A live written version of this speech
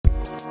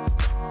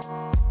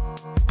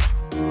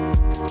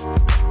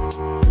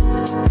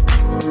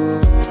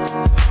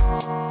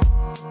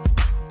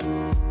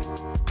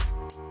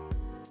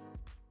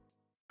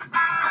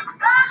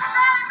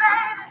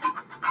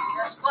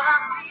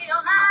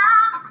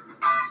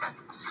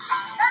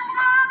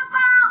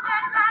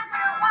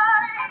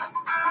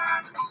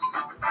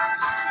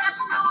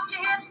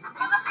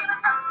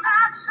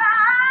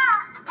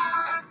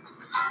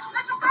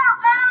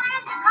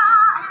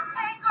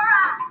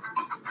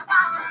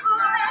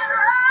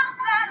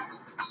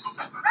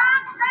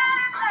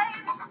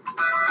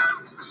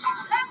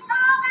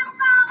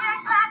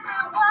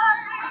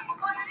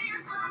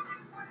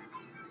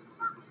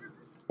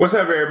What's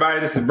up,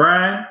 everybody? This is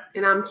Brian.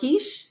 And I'm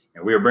Keish.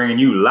 And we are bringing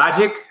you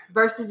Logic.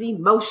 Versus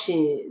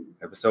Emotion.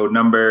 Episode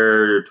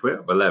number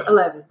 12?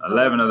 11.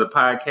 11 of the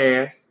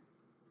podcast.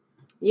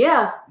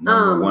 Yeah.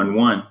 Number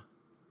 1.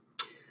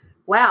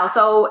 Wow.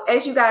 So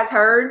as you guys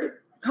heard,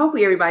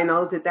 hopefully everybody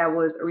knows that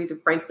was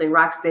Aretha Franklin,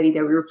 Rocksteady,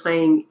 that we were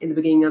playing in the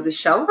beginning of the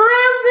show.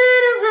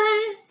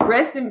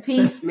 Rest in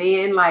peace,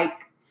 man. Like,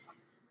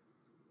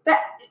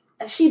 that.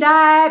 She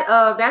died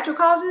of natural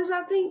causes,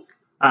 I think.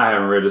 I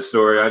haven't read the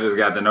story. I just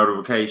got the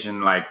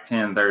notification like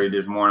 10:30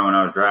 this morning when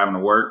I was driving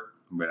to work,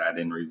 but I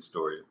didn't read the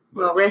story.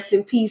 Well, rest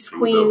in peace,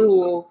 Queen. We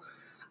will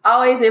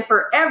always and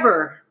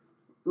forever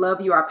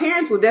love you. Our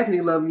parents will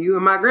definitely love you,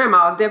 and my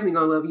grandma is definitely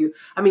gonna love you.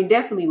 I mean,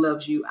 definitely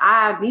loves you.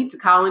 I need to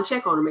call and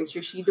check on her, make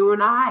sure she's doing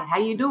all right. How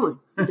you doing?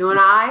 You doing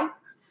all right?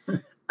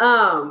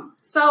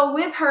 So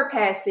with her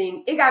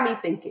passing, it got me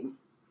thinking.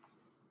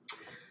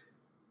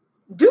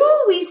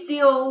 Do we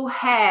still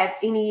have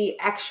any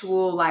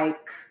actual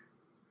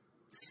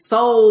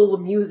soul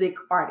music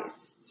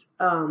artists?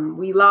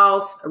 We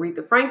lost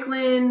Aretha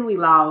Franklin. We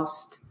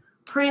lost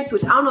Prince,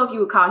 which I don't know if you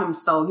would call him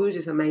soul. He was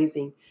just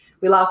amazing.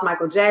 We lost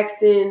Michael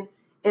Jackson.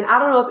 And I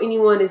don't know if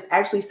anyone is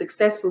actually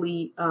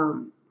successfully,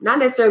 not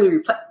necessarily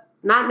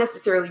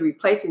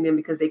replacing them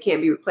because they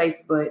can't be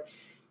replaced, but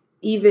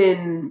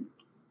even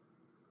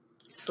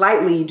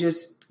slightly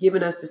just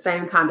giving us the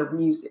same kind of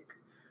music.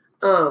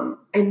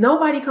 And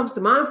nobody comes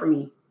to mind for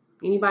me.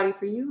 Anybody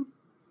for you?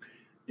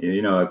 Yeah,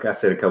 you know, like I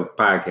said a couple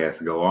podcasts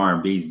ago,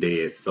 R&B's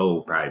dead,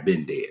 soul probably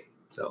been dead.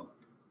 So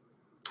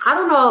I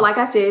don't know. Like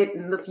I said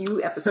in a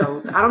few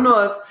episodes, I don't know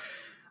if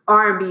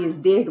R&B is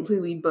dead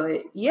completely,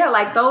 but yeah,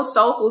 like those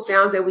soulful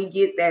sounds that we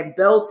get, that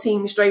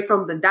belting straight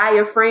from the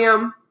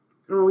diaphragm,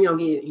 we don't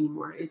get it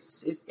anymore.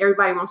 It's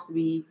everybody wants to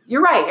be.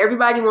 You're right.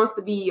 Everybody wants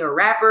to be a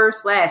rapper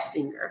 /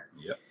 singer.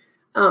 Yep.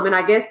 And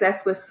I guess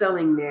that's what's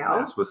selling now.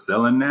 That's what's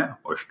selling now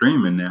or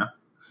streaming now.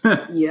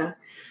 Yeah.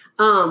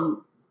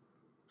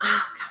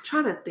 I'm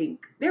trying to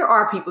think. There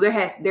are people. There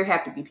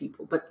have to be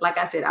people. But like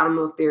I said, I don't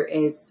know if they're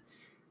as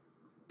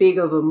big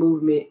of a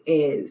movement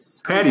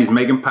as Patty's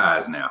making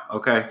pies now.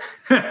 Okay.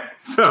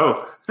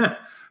 So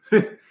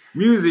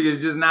music is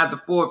just not the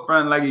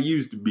forefront like it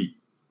used to be.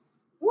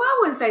 Well, I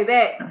wouldn't say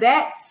that.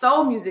 That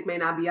soul music may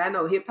not be. I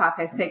know hip hop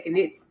has taken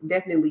its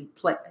definite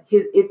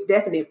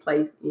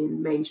place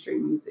in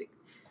mainstream music.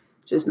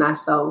 Just not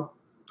so.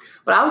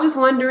 But I was just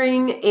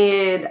wondering,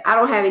 and I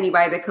don't have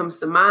anybody that comes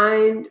to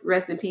mind.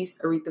 Rest in peace,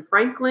 Aretha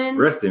Franklin.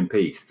 Rest in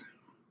peace.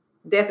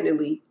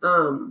 Definitely.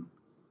 So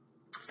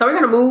we're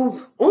going to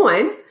move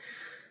on.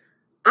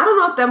 I don't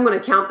know if I'm going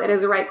to count that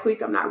as a right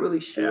quick. I'm not really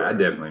sure. Yeah, I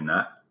definitely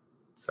not.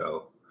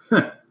 So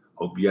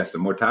hope you got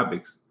some more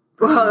topics.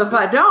 Well, if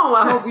I don't,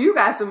 I hope you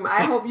got some.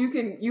 I hope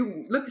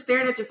you look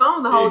staring at your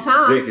phone the whole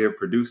time. Executive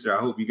producer, I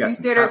hope you got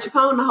some staring at your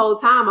phone the whole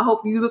time. I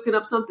hope you looking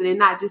up something and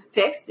not just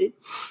texting.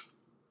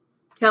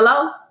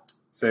 Hello?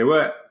 Say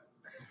what?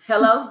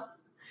 Hello?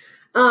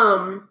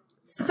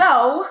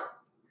 So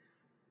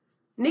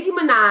Nicki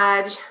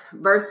Minaj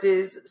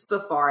versus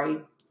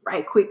Safaree.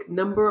 Right quick,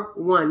 numero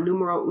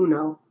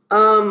uno.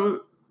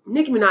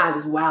 Nicki Minaj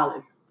is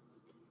wilding.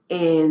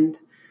 And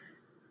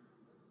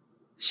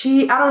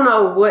I don't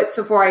know what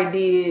Safaree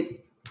did.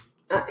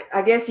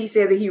 I guess he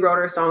said that he wrote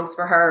her songs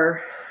for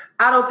her.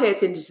 I don't pay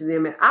attention to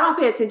them. I don't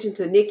pay attention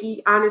to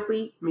Nicki,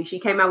 honestly. I mean, she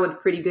came out with a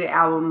pretty good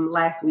album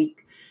last week.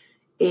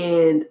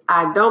 And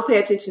I don't pay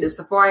attention to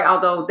Safaree,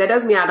 although that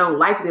doesn't mean I don't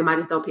like them. I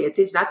just don't pay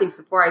attention. I think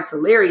Safaree's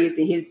hilarious,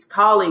 and his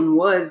calling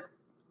was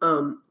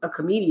a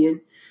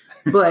comedian.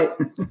 But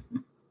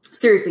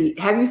seriously,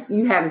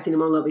 you haven't seen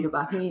him on Love and Hip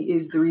Hop.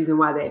 He's the reason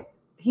why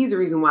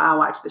I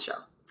watch the show.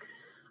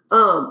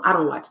 I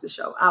don't watch the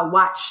show. I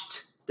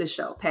watched the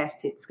show,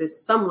 past tense, because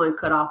someone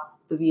cut off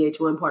the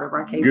VH1 part of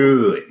our cable.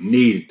 Good,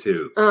 needed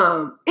to.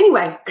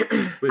 Anyway,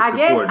 I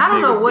guess I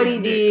don't know what he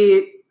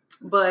did,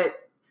 but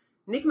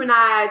Nicki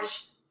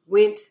Minaj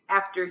went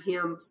after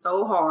him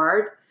so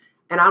hard,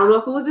 and I don't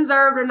know if it was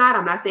deserved or not.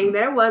 I'm not saying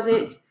that it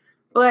wasn't,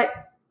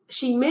 but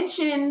she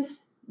mentioned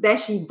that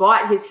she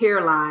bought his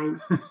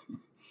hairline. So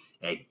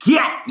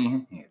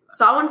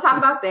I want to talk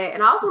about that.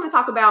 And I also want to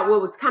talk about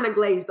what was kind of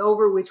glazed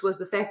over, which was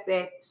the fact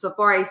that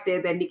Safaree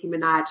said that Nicki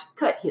Minaj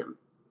cut him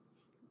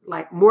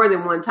like more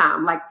than one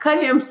time, like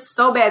cut him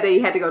so bad that he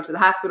had to go to the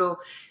hospital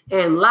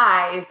and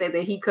lie and say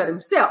that he cut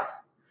himself.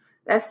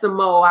 That's some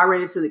more I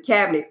ran into the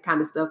cabinet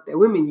kind of stuff that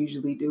women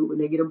usually do when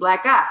they get a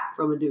black eye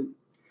from a dude.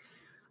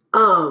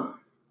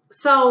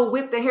 So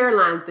with the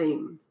hairline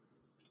thing,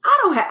 I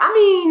don't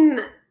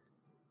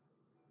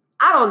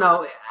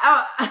know.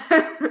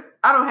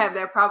 I don't have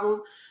that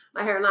problem.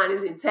 My hairline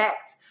is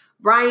intact.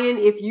 Brian,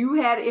 if you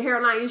had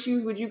hairline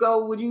issues, would you?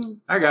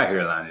 I got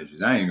hairline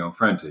issues. I ain't gonna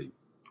front to you.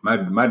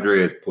 My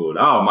dreads pulled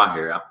all my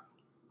hair out.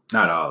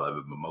 Not all of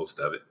it, but most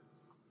of it.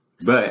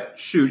 But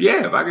shoot,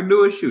 yeah, if I could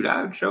do it, shoot,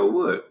 I sure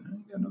would. I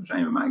ain't got no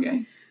shame in my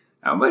game.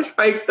 How much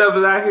fake stuff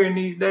is out here in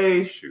these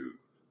days? Shoot.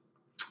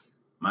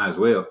 Might as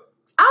well.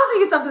 I don't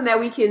think it's something that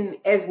we can,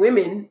 as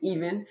women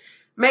even,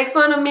 make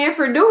fun of men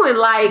for doing.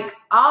 Like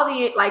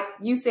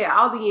you said,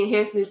 all the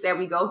enhancements that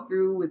we go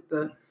through with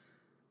the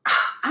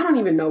I don't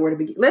even know where to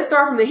begin. Let's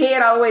start from the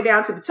head all the way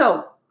down to the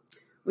toe.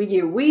 We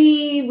get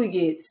weave, we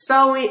get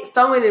sewing.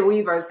 Sewing and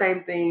weave are the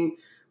same thing.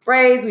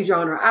 Braids, we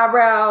draw on our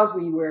eyebrows,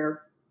 we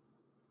wear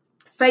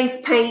face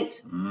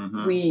paint.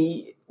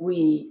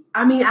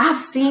 I've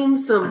seen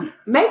some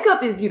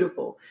makeup is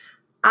beautiful.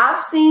 I've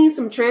seen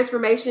some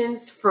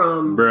transformations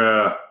from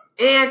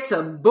and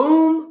to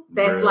boom.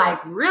 That's like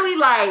really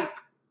like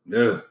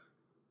wow.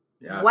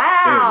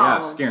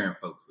 Y'all scaring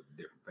folks with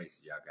the different faces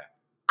y'all got.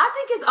 I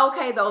think it's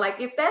okay though. Like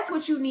if that's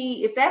what you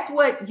need, if that's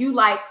what you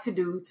like to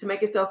do to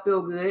make yourself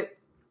feel good,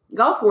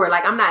 go for it.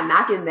 Like I'm not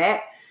knocking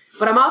that,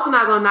 but I'm also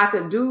not gonna knock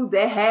a dude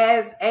that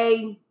has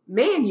a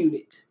man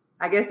unit.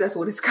 I guess that's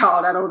what it's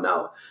called. I don't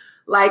know.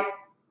 Like,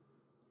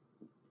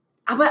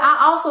 but I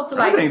also feel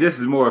like I think this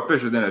is more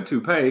official than a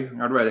toupee.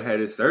 I'd rather have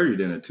this surgery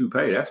than a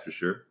toupee. That's for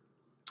sure.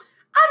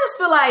 I just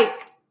feel like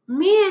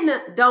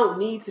men don't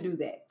need to do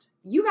that.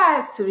 You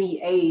guys, to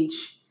me,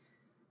 age.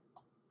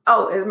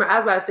 Oh, I was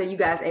about to say you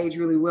guys age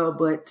really well,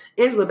 but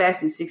Angela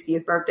Bassett's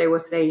 60th birthday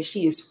was today, and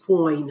she is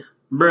fine.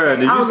 Bruh,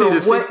 did you see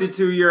the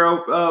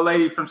 62-year-old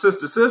lady from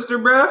Sister Sister,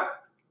 bruh?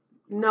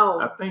 No.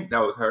 I think that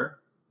was her.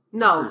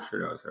 No. I'm pretty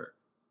sure that was her.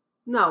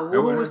 No,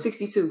 who was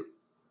 62?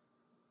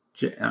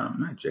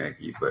 Not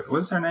Jackie, but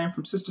what's her name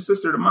from Sister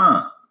Sister, the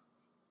mom?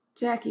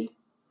 Jackie.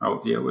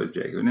 Oh, yeah, it was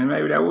Jackie. And then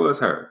maybe that was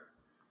her.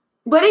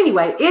 But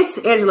anyway, it's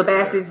Angela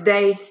Bassett's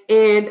day,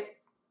 and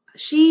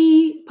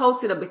she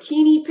posted a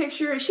bikini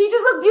picture. She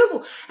just looked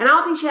beautiful. And I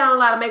don't think she had on a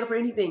lot of makeup or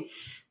anything.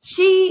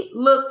 She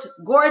looked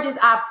gorgeous.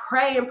 I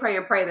pray and pray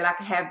and pray that I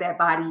can have that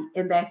body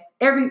and that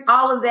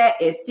all of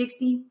that at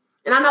 60.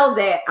 And I know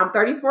that I'm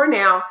 34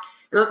 now,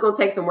 and it's going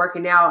to take some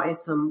working out and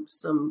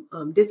some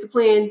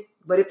discipline.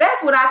 But if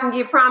that's what I can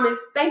get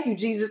promised, thank you,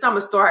 Jesus. I'm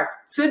going to start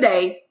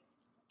today.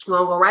 I'm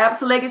going to go right up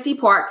to Legacy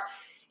Park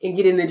and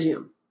get in the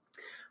gym.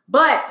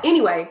 But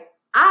anyway,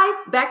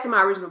 back to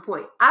my original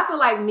point. I feel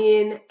like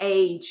men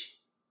age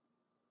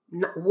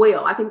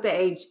well. I think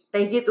they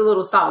get the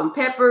little salt and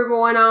pepper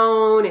going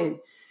on, and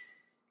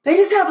they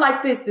just have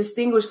like this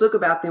distinguished look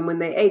about them when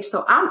they age.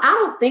 So I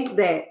don't think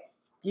that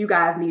you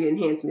guys need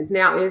enhancements.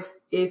 Now,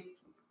 if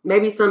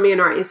maybe some men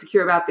are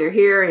insecure about their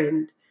hair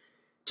and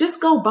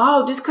just go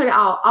bald, just cut it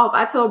all off.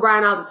 I tell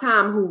Brian all the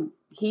time, who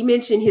he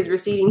mentioned his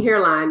receding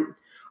hairline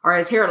or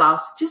his hair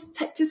loss, just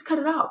cut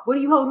it off. What are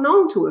you holding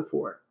on to it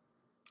for?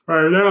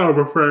 Right now, I'm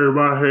afraid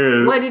my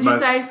head. What did you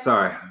say?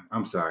 Sorry.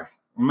 I'm sorry.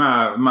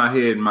 My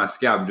head and my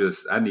scalp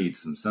I need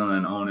some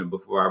sun on it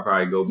before I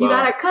probably go bald. You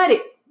got to cut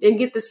it and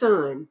get the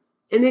sun.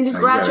 And then just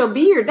grow out your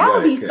beard. That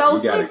would be so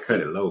sexy. You got to cut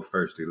it low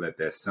first to let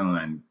that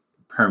sun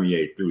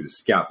permeate through the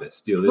scalp that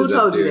still is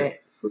up there.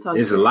 Who told you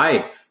that? It's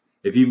life.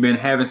 If you've been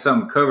having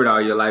something covered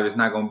all your life, it's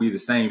not going to be the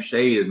same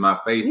shade as my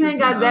face. You ain't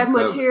got that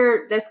much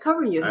hair that's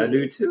covering your head. I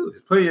do too.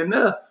 It's plenty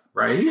enough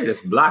right here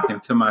that's blocking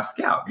to my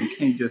scalp. You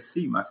can't just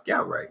see my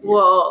scalp right here.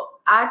 Well,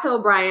 I tell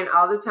Brian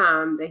all the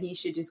time that he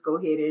should just go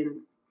ahead and...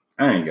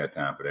 I ain't got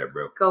time for that,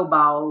 bro. Go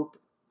bald.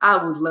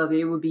 I would love it.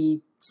 It would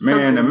be...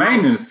 Man, the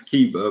maintenance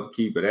keep of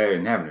that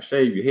and having to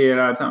shave your head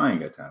all the time. I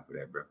ain't got time for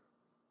that, bro.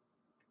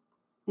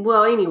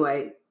 Well,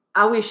 anyway,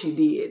 I wish you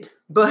did,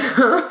 but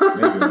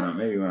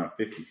maybe when I'm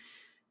 50.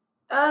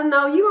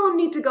 No, you don't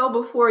need to go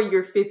before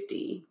you're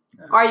 50,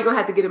 or you're gonna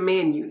have to get a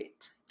man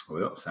unit.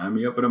 Well, sign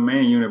me up for the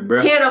man unit,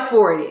 bro. Can't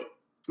afford it.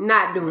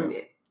 Not doing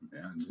it.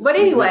 Yeah, but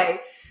anyway,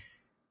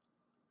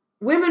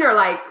 women are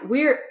like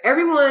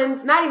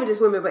everyone's not even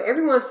just women, but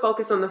everyone's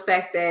focused on the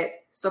fact that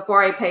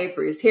Safari paid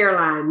for his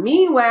hairline.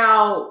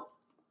 Meanwhile,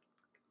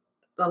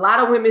 a lot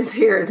of women's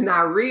hair is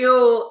not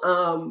real.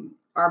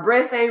 Our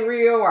breasts ain't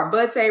real. Our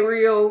butts ain't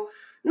real.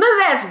 None of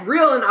that's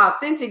real and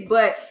authentic,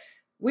 but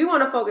we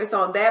want to focus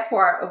on that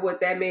part of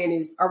what that man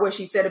is, or what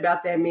she said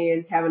about that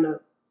man having a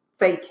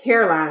fake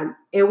hairline.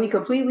 And we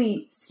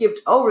completely skipped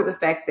over the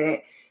fact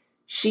that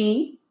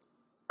she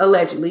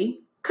allegedly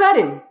cut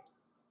him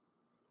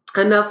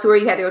enough to where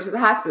he had to go to the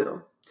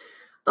hospital.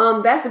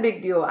 That's a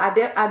big deal.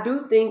 I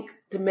do think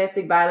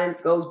domestic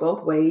violence goes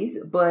both ways,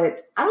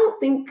 but I don't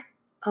think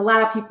a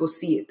lot of people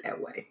see it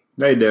that way.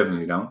 They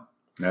definitely don't.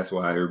 That's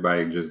why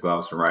everybody just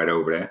glossing right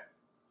over that,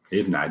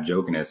 if not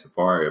joking at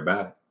Safari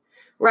about it.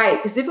 Right,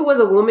 because if it was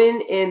a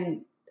woman,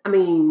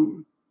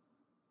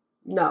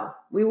 no,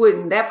 we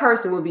wouldn't. That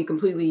person would be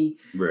completely...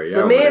 Right,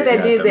 the man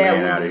that did that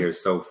would out of here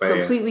so fast.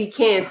 Completely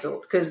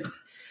canceled, because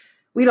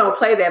we don't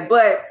play that.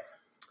 But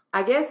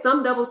I guess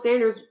some double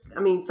standards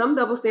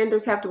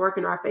have to work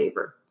in our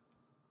favor.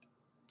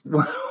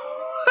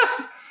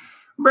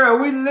 Bro,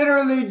 we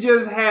literally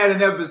just had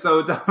an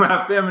episode talking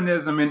about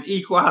feminism and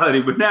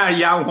equality, but now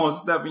y'all want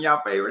stuff in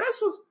y'all favor. That's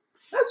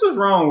what's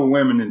wrong with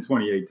women in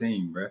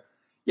 2018, bro.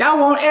 Y'all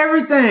want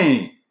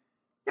everything.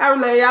 Y'all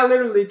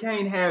literally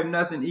can't have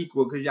nothing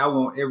equal because y'all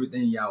want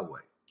everything y'all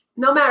way.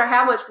 No matter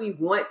how much we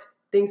want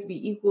things to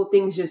be equal,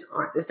 things just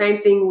aren't. The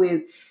same thing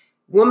with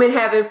women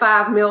having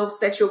 5 male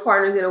sexual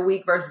partners in a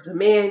week versus a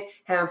man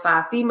having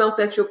 5 female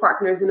sexual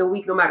partners in a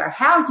week. No matter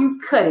how you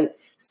cut it,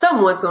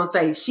 someone's going to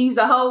say she's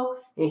a hoe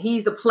and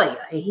he's a player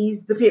and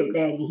he's the pimp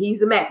daddy and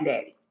he's the Mac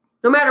daddy.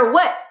 No matter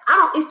what,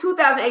 it's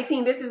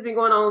 2018. This has been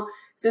going on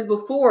since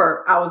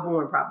before I was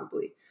born,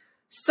 probably.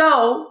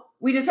 So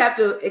we just have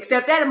to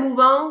accept that and move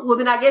on. Well,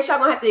 then I guess y'all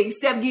gonna have to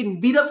accept getting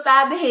beat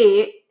upside the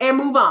head and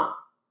move on.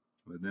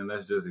 But then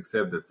let's just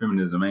accept that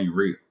feminism ain't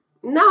real.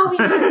 No,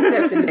 he ain't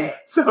accepting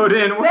that. So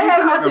then what that you has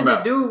talking nothing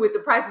about? to do with the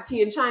price of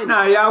tea in China.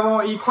 Nah, y'all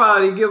want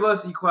equality, give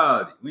us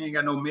equality. We ain't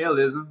got no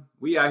maleism.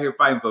 We out here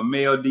fighting for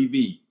male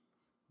DV.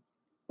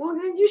 Well,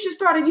 then you should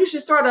start a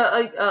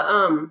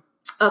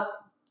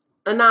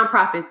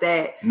nonprofit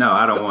that No,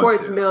 I don't supports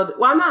want to. male.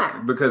 Why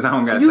not? Because I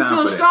don't got You time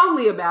feel for that.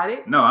 strongly about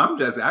it. No, I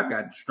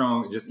got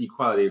strong just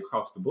equality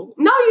across the board.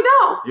 No, you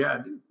don't. Yeah, I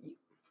do.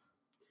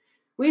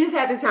 We just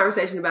had this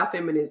conversation about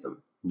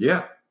feminism.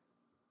 Yeah.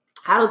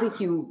 I don't think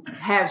you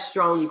have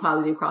strong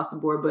equality across the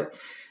board, but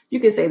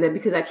you can say that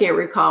because I can't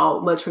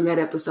recall much from that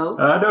episode.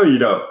 I know you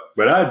don't,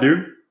 but I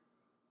do.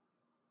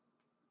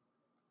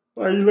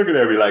 Why are you looking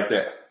at me like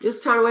that?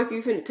 Just trying to wait for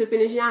you to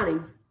finish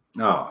yawning.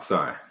 Oh,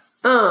 sorry.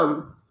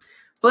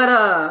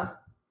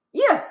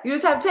 Yeah, you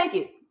just have to take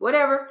it.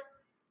 Whatever.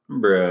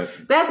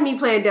 Bruh. That's me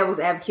playing devil's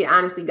advocate,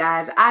 honestly,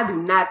 guys. I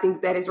do not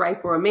think that is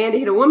right for a man to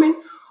hit a woman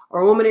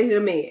or a woman to hit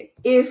a man.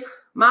 If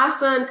my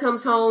son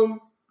comes home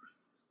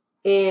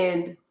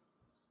and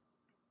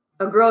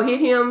a girl hit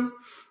him,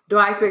 do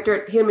I expect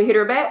him to hit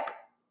her back?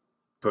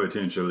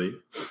 Potentially.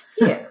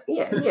 Yeah.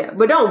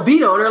 But don't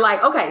beat on her.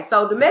 Like, okay,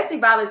 so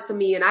domestic violence to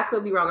me, and I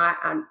could be wrong,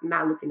 I'm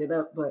not looking it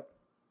up, but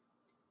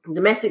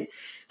domestic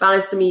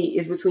violence to me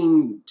is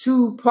between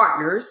two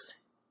partners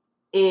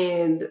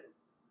and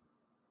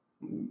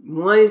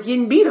one is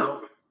getting beat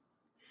on.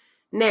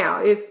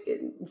 Now, if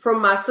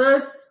from my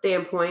son's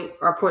standpoint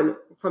or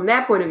from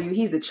that point of view,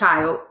 he's a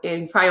child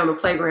and he's probably on the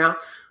playground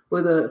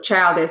with a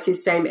child that's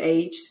his same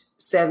age,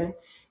 7.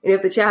 And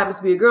if the child happens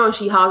to be a girl and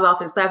she hauls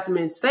off and slaps him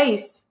in his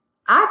face,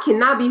 I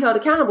cannot be held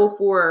accountable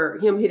for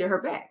him hitting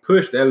her back.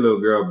 Push that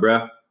little girl,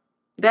 bruh.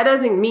 That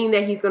doesn't mean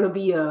that he's going to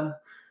be a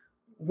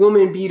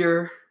woman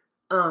beater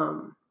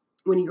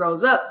when he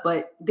grows up,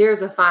 but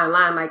there's a fine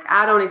line. Like,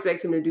 I don't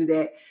expect him to do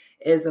that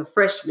as a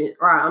freshman,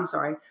 or I'm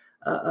sorry,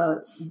 a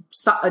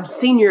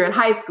senior in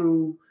high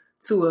school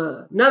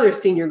to another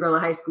senior girl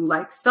in high school.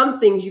 Like, some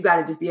things you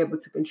got to just be able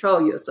to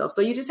control yourself.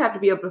 So you just have to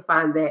be able to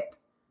find that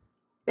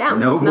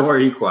balance. No more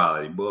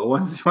equality. But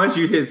once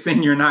you hit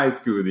senior in high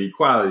school, the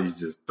equality is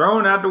just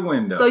thrown out the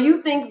window. So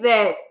you think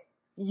that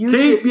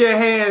keep your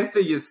hands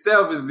to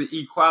yourself is the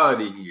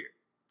equality here.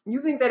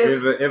 You think that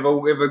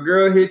if a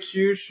girl hits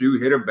you,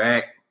 shoot, hit her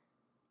back.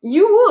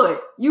 You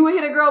would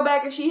hit a girl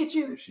back if she hit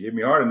you? If she hit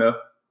me hard enough.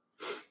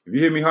 If you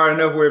hit me hard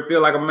enough where it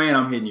feel like a man,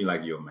 I'm hitting you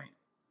like you're a man.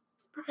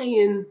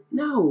 Brian,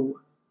 no.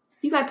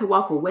 You got to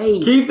walk away.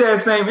 Keep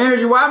that same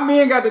energy. Why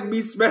men got to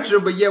be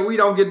special, but yet we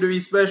don't get to be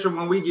special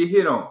when we get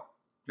hit on?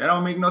 That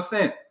don't make no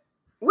sense.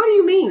 What do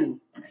you mean?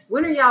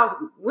 When do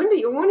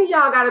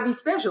y'all got to be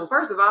special,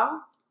 first of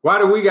all? Why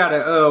do we got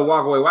to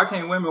walk away? Why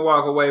can't women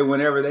walk away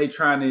whenever they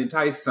trying to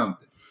entice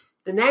something?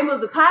 The name of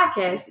the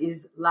podcast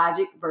is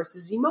Logic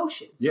versus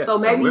Emotion. Yes, so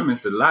maybe women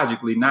should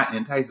logically not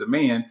entice a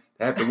man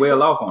to have to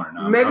wail off on her.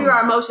 Now, maybe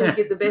our emotions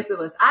get the best of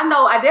us.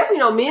 I definitely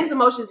know men's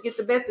emotions get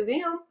the best of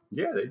them.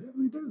 Yeah, they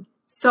definitely do.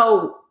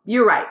 So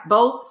you're right.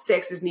 Both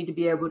sexes need to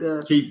be able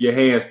to keep your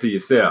hands to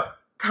yourself.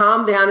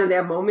 Calm down in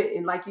that moment.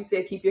 And like you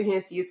said, keep your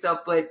hands to yourself.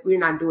 But we're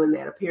not doing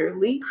that,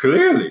 apparently.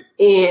 Clearly.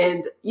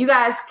 And you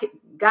guys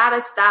got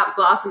to stop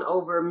glossing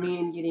over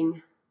men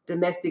getting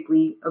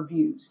domestically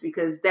abused,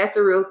 because that's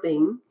a real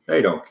thing.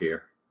 They don't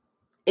care.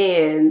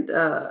 And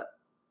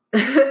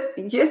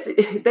yes,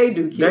 they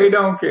do care. They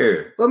don't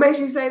care. What makes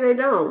you say they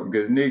don't?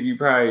 Because Nicki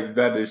probably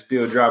about to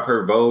still drop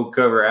her Vogue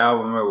cover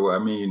album, or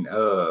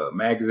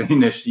magazine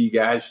that she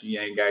got. She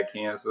ain't got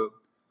canceled.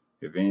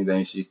 If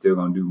anything, she's still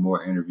gonna do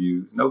more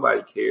interviews.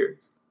 Nobody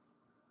cares.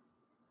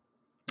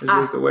 It's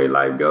just the way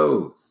life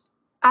goes.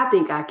 I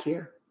think I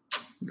care.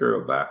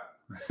 Girl, bye.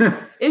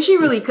 If she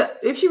really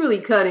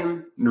cut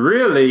him,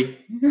 really,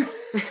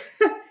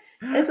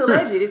 it's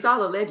alleged. It's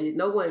all alleged.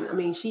 No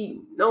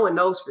one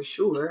knows for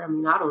sure. I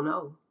don't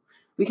know.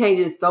 We can't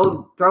just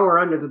throw her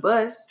under the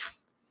bus.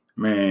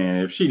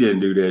 Man, if she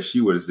didn't do that,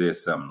 she would have said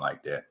something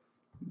like that.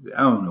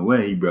 I don't know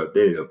when he brought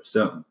that up or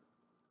something.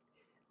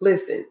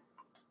 Listen,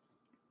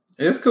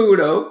 it's cool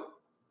though.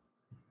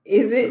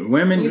 Is it?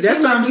 Women,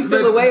 that's what you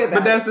feel away about.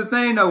 But that's the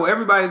thing though.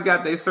 Everybody's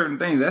got their certain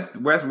things. That's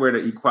where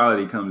the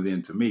equality comes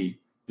in to me.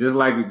 Just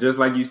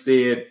like you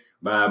said,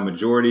 by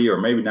majority,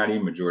 or maybe not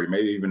even majority,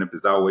 maybe even if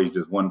it's always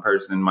just one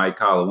person might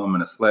call a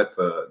woman a slut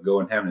for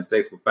going having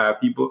sex with 5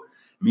 people.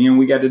 Men,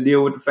 we got to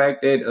deal with the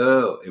fact that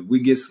if we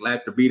get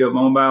slapped or beat up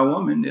on by a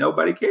woman,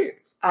 nobody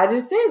cares. I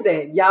just said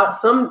that. Y'all,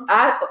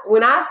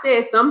 when I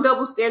said some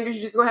double standards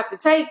you're just gonna have to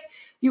take,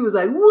 he was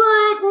like,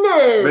 "What?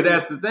 No." But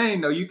that's the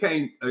thing, though. You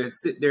can't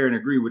sit there and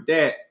agree with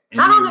that. And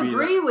I don't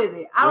agree with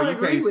it. You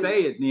can't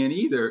say it then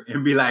either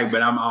and be like,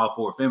 "But I'm all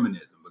for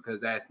feminism," because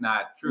that's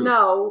not true.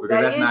 No,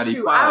 because that's not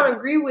true. Equality. I don't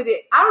agree with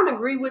it. I don't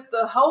agree with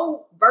the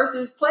whole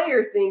versus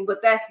player thing,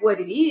 but that's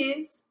what it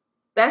is.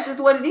 That's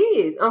just what it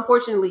is.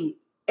 Unfortunately,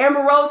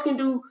 Amber Rose can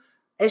do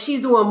and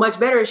she's doing much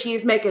better. She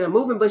is making a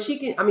movement, but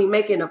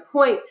making a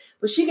point,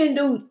 but she can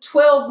do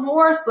 12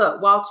 more slut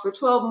walks for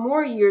 12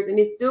 more years, and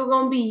it's still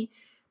going to be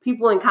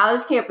people in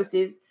college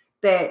campuses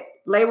that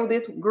label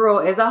this girl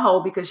as a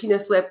hoe because she done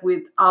slept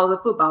with all of the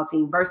football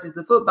team versus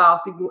the football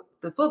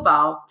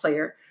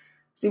player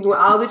sleeping with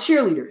all the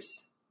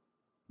cheerleaders.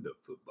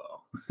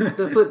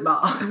 The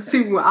football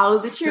sleeping with all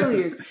of the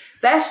cheerleaders.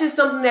 That's just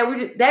something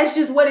that's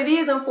just what it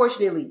is,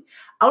 unfortunately.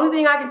 Only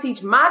thing I can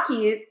teach my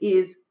kids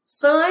is,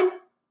 son,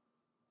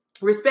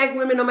 respect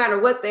women no matter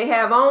what they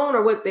have on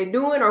or what they're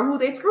doing or who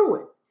they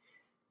screwing.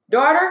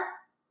 Daughter,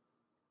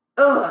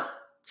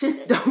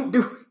 just don't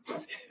do it.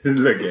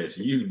 Look at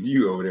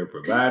you over there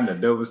providing a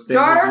double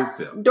standard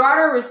yourself.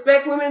 Daughter,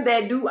 respect women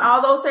that do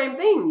all those same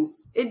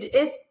things.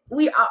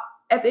 We are,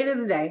 at the end of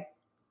the day,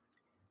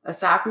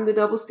 aside from the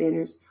double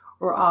standards,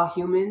 we're all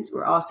humans.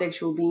 We're all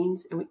sexual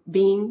beings.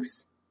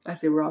 I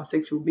said we're all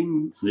sexual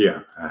beings.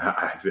 Yeah,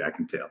 I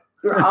can tell.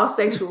 We're all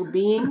sexual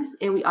beings,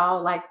 and we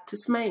all like to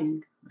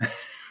smang.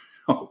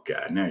 Oh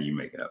God! Now you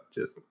make it up.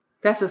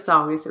 That's a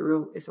song. It's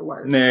a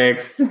word.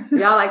 Next,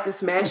 we all like to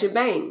smash and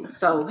bang.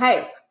 So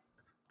hey,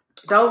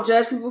 don't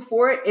judge people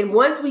for it. And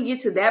once we get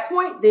to that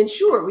point, then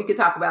sure, we could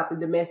talk about the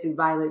domestic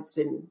violence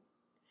and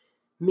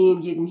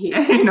men getting hit.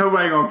 Ain't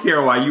nobody gonna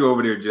care why you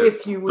over there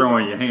just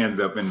throwing your hands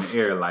up in the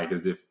air like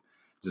as if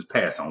just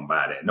pass on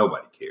by that.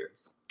 Nobody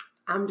cares.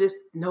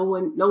 No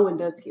one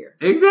does care.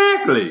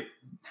 Exactly.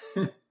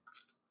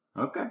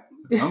 Okay.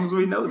 As long as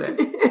we know that.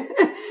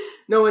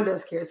 No one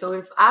does care. So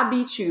if I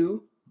beat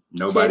you,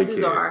 nobody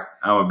cares.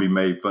 I'm gonna be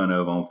made fun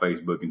of on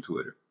Facebook and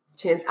Twitter.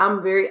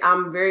 I'm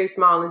very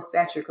small in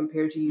stature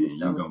compared to you. And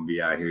you're gonna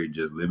be out here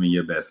just living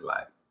your best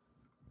life.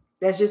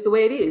 That's just the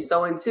way it is.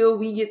 So until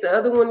we get the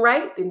other one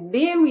right,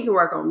 then we can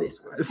work on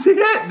this one. See,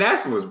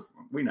 that's what's,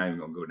 we're not even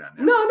gonna go down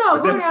there.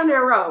 No, go down that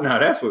road. No,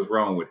 that's what's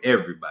wrong with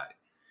everybody.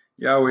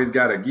 You always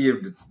gotta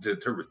give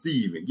to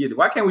receive and get it.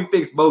 Why can't we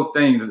fix both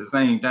things at the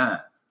same time?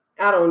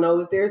 I don't know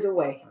if there's a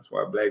way. That's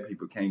why black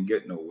people can't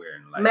get nowhere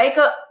in life.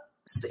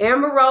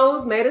 Amber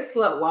Rose made a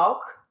slut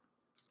walk.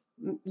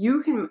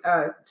 You can,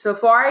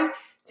 Safari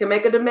can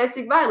make a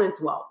domestic violence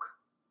walk.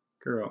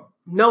 Girl.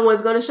 No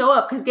one's going to show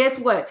up because guess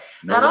what?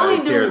 Not only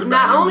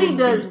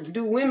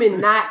do women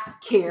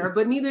not care,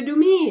 but neither do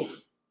men.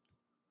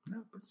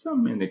 No, but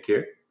some men that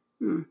care.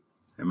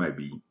 That might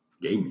be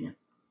gay men.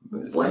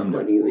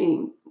 What do you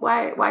mean?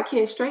 Why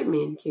can't straight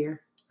men care?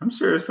 I'm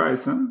sure it's probably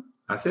some.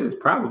 I said it's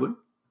probably.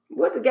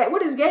 What do gay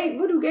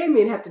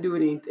men have to do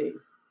with anything?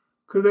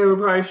 Because they would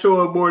probably show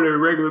up more than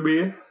regular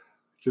men.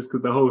 Just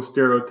because the whole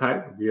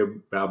stereotype would be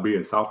about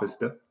being soft and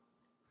stuff.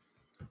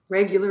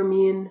 Regular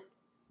men,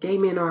 gay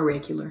men are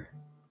regular.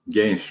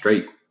 Gay and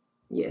straight.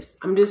 Yes.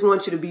 I just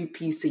want you to be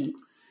PC.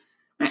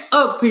 Man,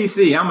 up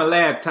PC. I'm a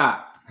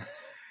laptop.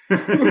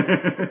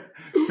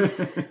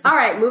 All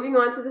right. Moving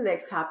on to the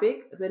next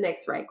topic. The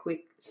next right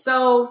quick.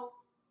 So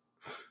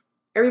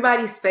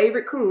everybody's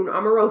favorite coon,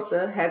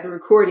 Omarosa, has a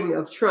recording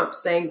of Trump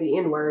saying the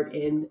N-word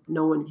and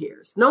no one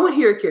cares. No one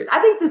here cares. I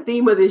think the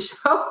theme of this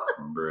show,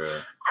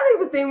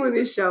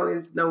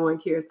 is no one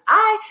cares.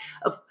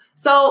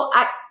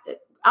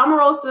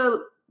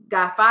 Omarosa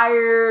got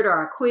fired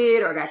or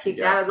quit or got kicked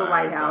out of the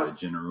White House.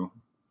 General.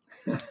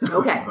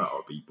 Okay.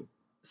 All people.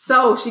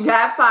 So she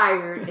got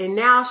fired and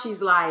now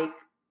she's like,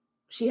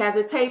 she has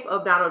a tape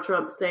of Donald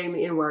Trump saying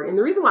the N-word. And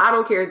the reason why I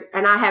don't care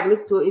and I haven't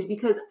listened to it is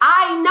because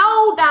I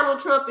know Donald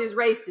Trump is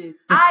racist.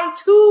 I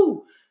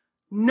too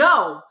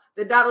know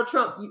that Donald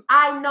Trump,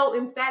 I know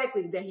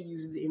emphatically that he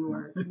uses the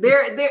N-word.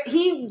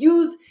 He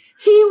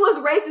was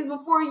racist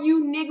before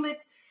you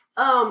nigglets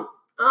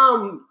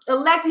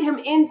elected him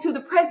into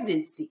the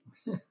presidency.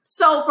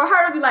 So for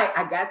her to be like,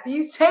 I got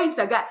these tapes,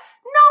 we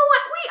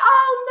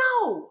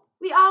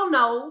all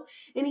know,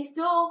 and he's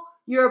still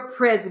your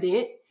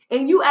president.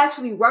 And you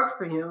actually worked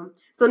for him.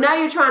 So now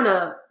you're trying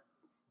to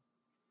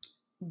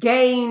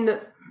gain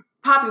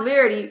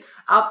popularity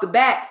off the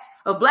backs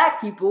of black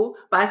people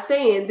by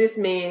saying this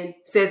man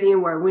says the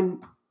N-word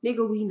when,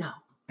 nigga, we know.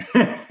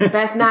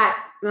 It's not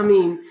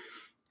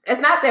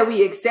that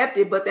we accept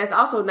it, but that's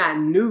also not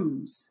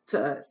news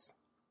to us.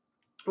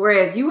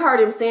 Whereas you heard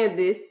him saying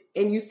this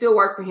and you still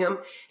work for him.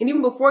 And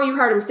even before you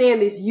heard him saying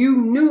this, you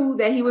knew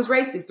that he was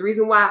racist. The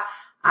reason why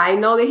I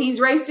know that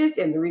he's racist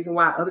and the reason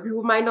why other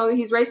people might know that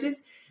he's racist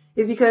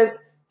is because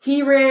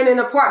he ran an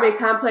apartment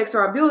complex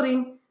or a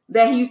building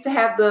that he used to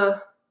have the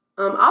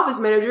office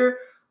manager,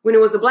 when it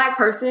was a black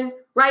person,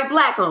 write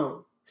black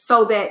on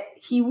so that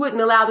he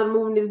wouldn't allow them to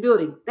move in this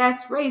building.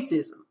 That's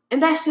racism.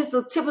 And that's just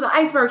the tip of the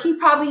iceberg.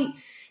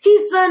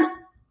 He's done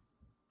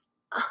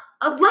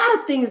a lot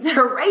of things that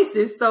are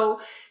racist.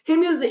 So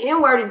him using the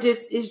N-word,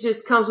 it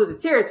just comes with the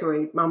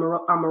territory.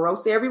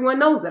 Omarosa, everyone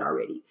knows that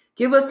already.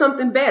 Give us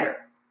something better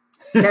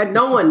that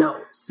no one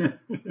knows.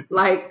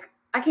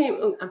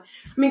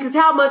 Because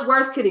how much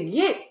worse could it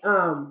get?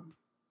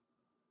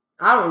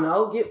 I don't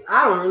know.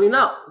 I don't really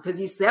know. Because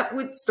he slept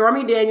with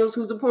Stormy Daniels,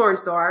 who's a porn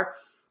star.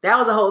 That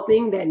was a whole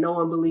thing that no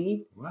one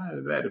believed. Why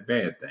is that a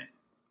bad thing?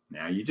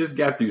 Now, you just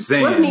got through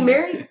saying... Wasn't he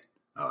married?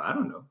 Oh, I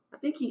don't know.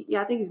 think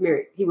he's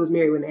married. He was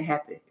married when that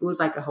happened. It was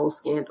like a whole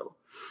scandal.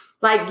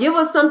 Like, give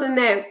us something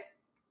that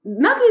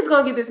nothing's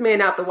going to get this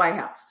man out the White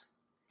House.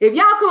 If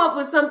y'all come up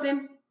with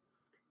something,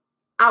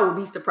 I will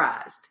be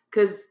surprised.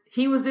 Because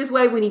he was this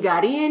way when he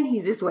got in.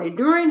 He's this way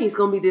during. He's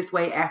going to be this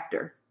way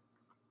after.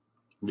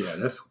 Yeah,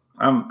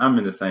 I'm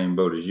in the same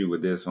boat as you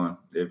with this one.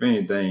 If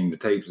anything, the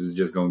tapes is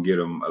just going to get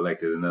him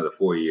elected another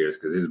 4 years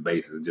because his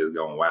base is just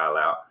going to wild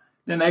out.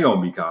 Then they going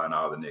to be calling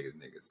all the niggas.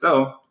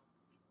 So,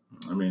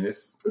 I mean,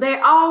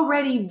 they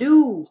already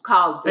do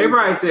call. They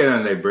probably say it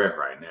under their breath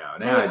right now.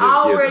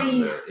 Now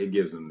it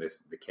gives them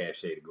the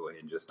cachet to go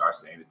ahead and just start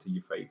saying it to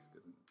your face.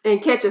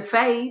 And catch a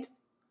fade.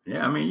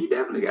 Yeah, I mean, you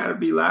definitely got to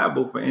be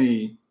liable for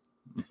any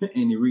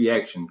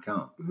reaction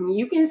come.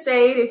 You can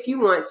say it if you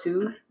want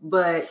to,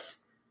 but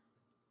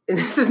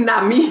this is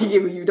not me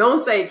giving you. Don't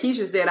say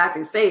Keisha said I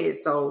can say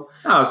it. So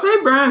no,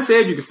 say Brian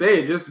said you can say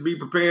it. Just to be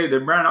prepared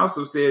that Brian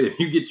also said if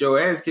you get your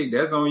ass kicked,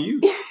 that's on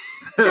you.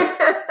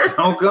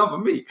 Don't come for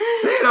me.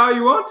 Say it all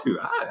you want to.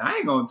 I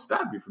ain't gonna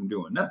stop you from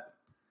doing nothing.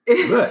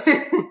 But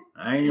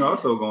I ain't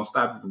also gonna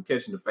stop you from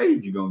catching the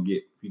fade you're gonna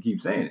get if you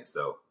keep saying it.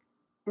 So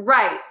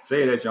right,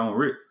 say it at your own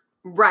risk.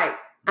 Right.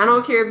 I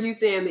don't care if you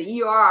saying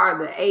the ER or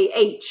the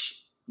AH.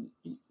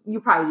 You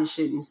probably just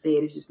shouldn't say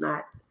it. It's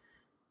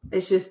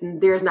just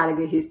there's not a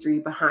good history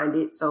behind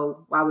it.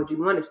 So why would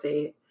you want to say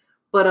it?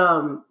 But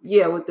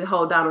yeah, with the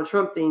whole Donald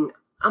Trump thing,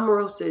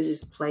 Omarosa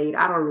just played.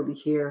 I don't really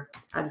care.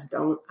 I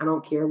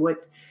don't care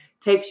what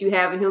tapes you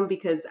have of him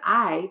because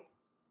I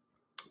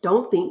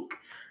don't think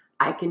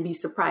I can be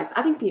surprised.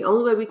 I think the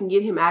only way we can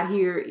get him out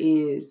here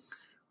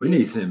is we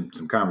need some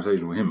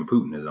conversation with him and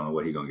Putin is on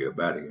what he's gonna get up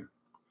out of here.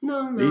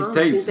 No, these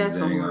tapes, those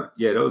gotta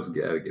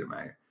get him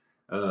out here.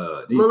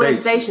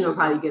 Molestation will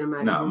probably get him out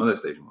here. No,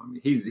 molestation won't.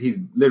 He's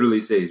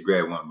literally said he's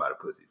grabbed one by the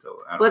pussy. So,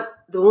 but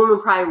the woman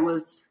probably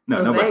was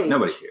nobody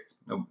cares.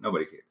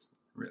 Nobody cares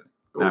really.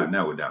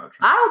 Not with Donald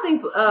Trump. I don't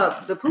think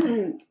the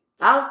Putin.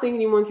 I don't think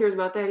anyone cares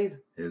about that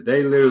either. If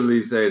they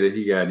literally say that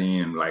he got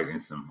in like in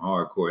some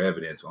hardcore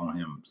evidence on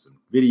him, some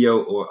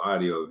video or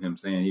audio of him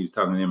saying he was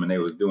talking to them and they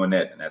was doing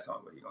that, then that's the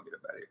only way he's gonna get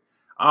up out of here.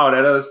 All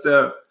that other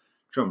stuff.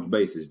 Trump's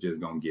base is just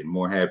going to get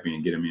more happy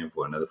and get him in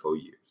for another 4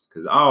 years.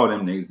 Because all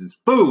them niggas is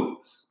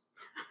fools.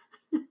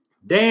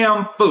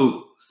 Damn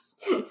fools.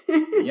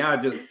 And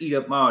y'all just eat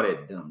up all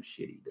that dumb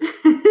shit he does.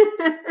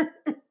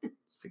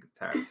 Sick and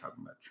tired of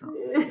talking about Trump.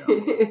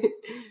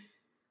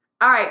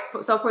 All right.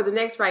 So for the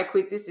next right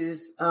quick, this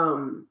is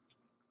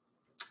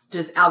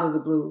just out of the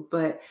blue.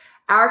 But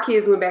our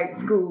kids went back to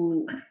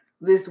school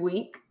this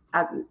week.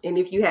 And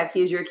if you have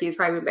kids, your kids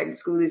probably went back to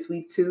school this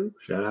week too.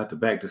 Shout out to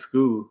back to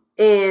school.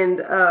 And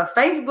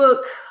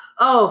Facebook,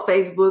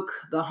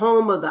 the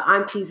home of the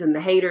aunties and the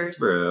haters.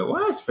 Bruh, why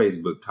does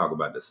Facebook talk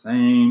about the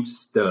same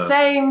stuff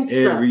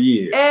every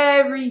year?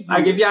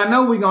 Like, if y'all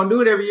know we're going to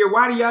do it every year,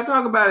 why do y'all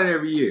talk about it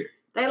every year?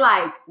 They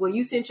like, well,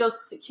 you sent your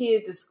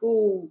kid to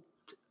school.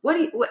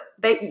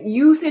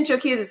 You sent your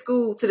kids to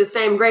school to the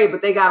same grade,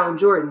 but they got on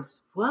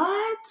Jordans.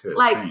 What? To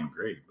the same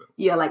grade, but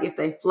yeah, like if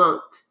they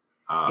flunked.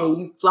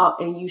 And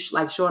you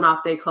like showing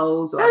off their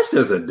clothes. That's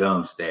just a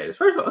dumb status.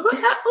 First of all,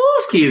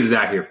 whose kids is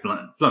out here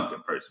flunking?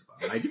 First of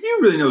all, like if you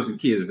really know some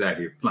kids is out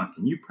here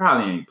flunking, you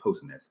probably ain't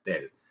posting that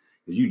status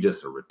because you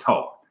just a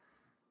retard.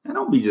 And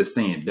don't be just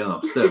saying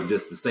dumb stuff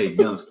just to say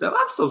dumb stuff.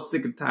 I'm so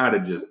sick and tired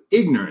of just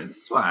ignorance.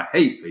 That's why I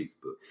hate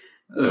Facebook.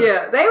 Ugh.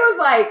 Yeah, they was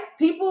like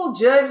people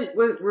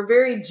were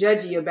very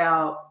judgy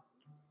about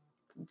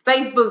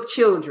Facebook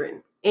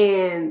children,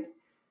 and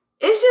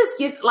it's just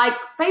gets like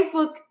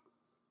Facebook.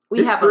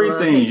 It's three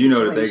things you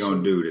know that they're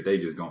going to do that they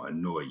just going to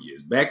annoy you.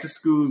 It's back to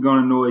school is going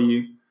to annoy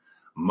you.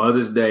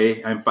 Mother's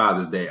Day and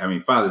Father's Day. I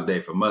mean, Father's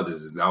Day for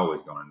mothers is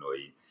always going to annoy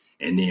you.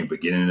 And then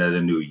beginning of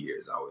the new year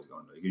is always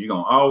going to annoy you. Because you're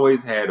going to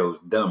always have those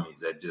dummies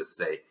that just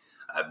say,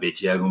 I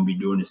bet y'all going to be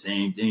doing the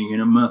same thing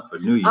in a month for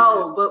New Year's.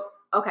 Oh,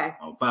 but okay.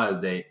 On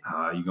Father's Day,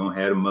 you're going to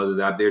have the mothers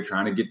out there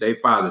trying to get their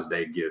Father's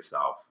Day gifts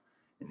off.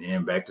 And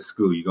then back to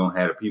school, you're going to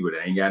have the people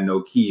that ain't got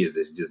no kids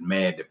that's just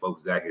mad that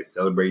folks out here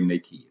celebrating their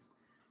kids.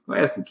 Go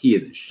ask some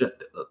kids and shut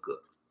the fuck up.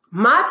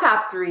 My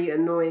top 3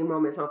 annoying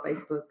moments on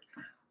Facebook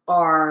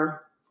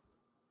are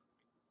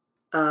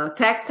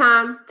tax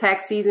time,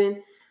 tax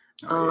season.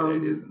 Oh, yeah,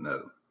 that is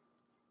another.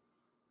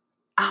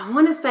 I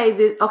want to say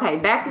this. Okay,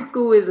 back to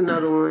school is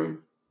another one.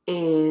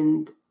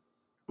 And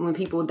when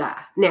people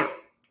die. Now,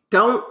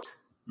 don't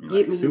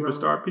get me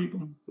superstar wrong.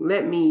 People?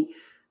 Let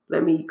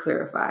me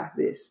clarify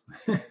this.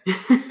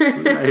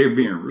 We're out here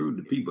being rude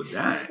to people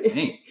dying.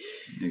 Dang.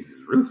 Niggas is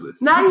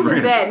ruthless. Not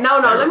even that. No,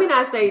 let me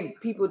not say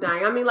people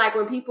dying. I mean, like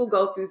when people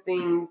go through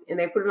things and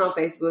they put it on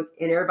Facebook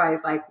and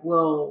everybody's like,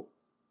 well,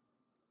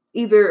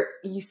 either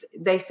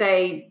they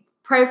say,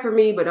 pray for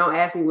me, but don't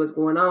ask me what's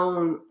going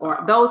on.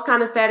 Or those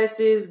kind of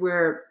statuses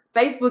where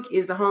Facebook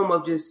is the home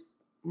of just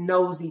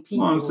nosy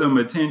people. Want some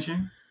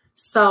attention.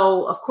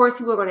 So, of course,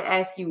 people are going to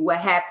ask you what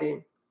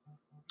happened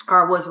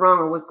or what's wrong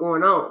or what's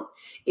going on.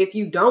 If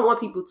you don't want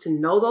people to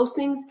know those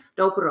things,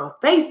 don't put it on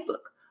Facebook.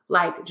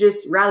 Like,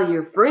 just rally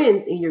your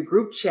friends in your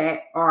group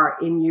chat or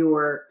in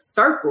your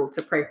circle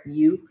to pray for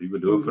you. People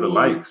do it for the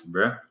likes,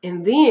 bruh.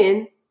 And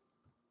then,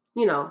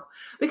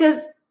 because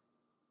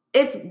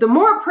it's the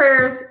more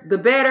prayers, the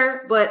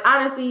better. But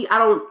honestly, I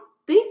don't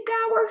think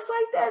God works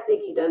like that. I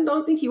think he doesn't.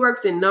 Don't think he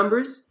works in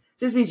numbers.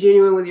 Just be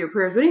genuine with your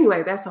prayers. But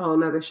anyway, that's a whole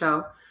nother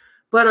show.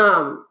 But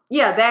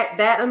yeah,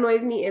 that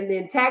annoys me. And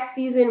then tax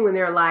season, when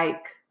they're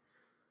like,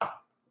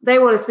 they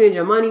want to spend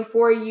your money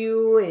for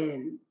you,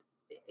 and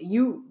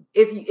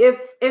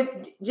if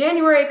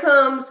January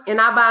comes and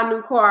I buy a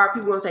new car,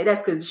 people gonna say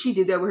that's because she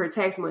did that with her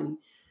tax money.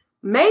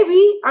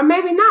 Maybe or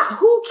maybe not.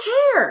 Who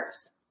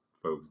cares?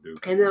 Folks do.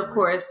 And then of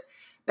course,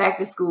 back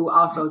to school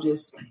also,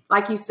 just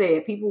like you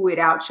said, people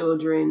without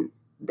children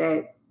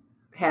that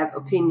have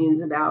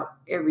opinions about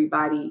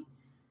everybody's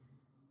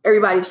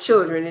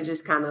children. It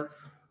just kind of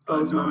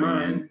blows my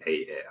mind.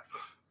 AF.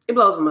 It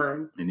blows my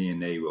mind. And then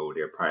they over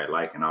there probably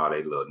liking all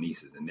their little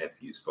nieces and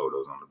nephews'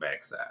 photos on the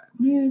backside.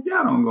 Man,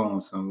 y'all don't go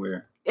on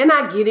somewhere. And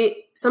I get it.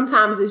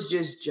 Sometimes it's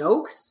just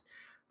jokes,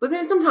 but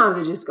then sometimes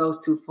it just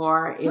goes too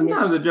far. And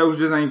sometimes the jokes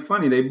just ain't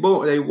funny. They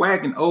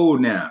whacking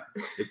old now.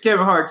 If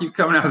Kevin Hart keep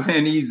coming out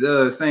saying these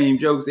same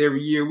jokes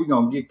every year, we're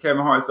going to get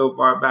Kevin Hart so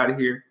far up out of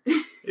here.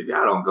 If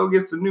y'all don't go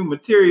get some new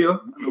material,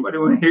 nobody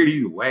want to hear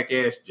these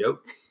whack-ass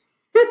jokes.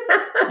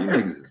 You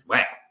niggas is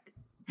whack.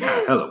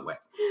 Not hella whack.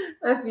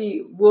 Let's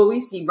see. Well,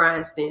 we see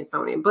Brian's stance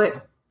on it,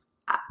 but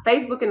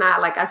Facebook and I,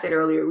 like I said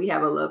earlier, we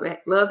have a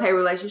love-hate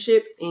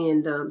relationship,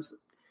 and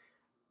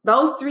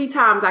those 3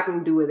 times I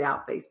can do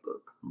without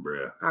Facebook.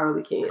 Bruh. I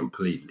really can.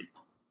 Completely.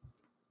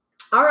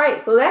 All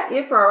right. So that's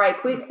it for our right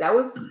quicks. That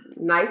was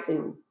nice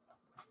and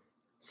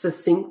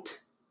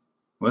succinct.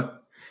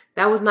 What?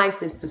 That was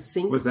nice and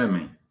succinct. What's that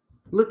mean?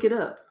 Look it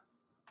up.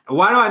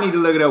 Why do I need to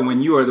look it up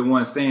when you are the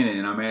one saying it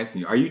and I'm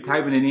asking you? Are you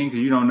typing it in because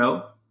you don't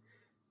know?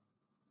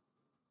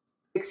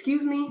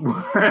 Excuse me?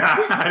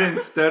 I didn't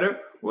stutter.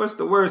 What's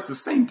the word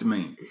succinct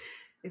mean?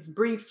 It's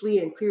briefly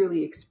and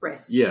clearly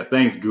expressed. Yeah,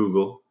 thanks,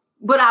 Google.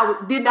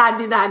 But did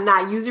I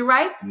not use it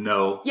right?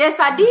 No. Yes,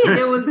 I did.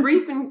 It was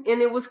brief and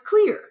it was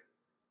clear.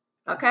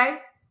 Okay?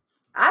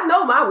 I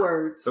know my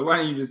words. So why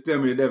didn't you just tell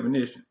me the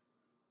definition?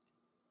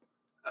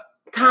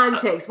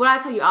 Context. What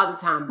I tell you all the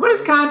time. What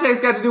does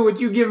context got to do with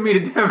you giving me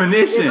the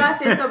definition? If I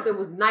said something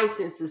was nice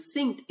and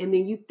succinct, and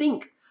then you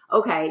think,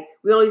 okay,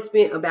 we only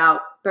spent about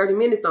 30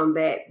 minutes on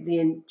that,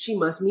 then she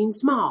must mean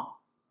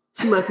small.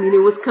 She must mean it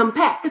was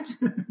compact.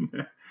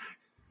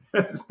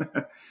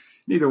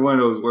 Neither one of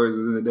those words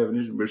was in the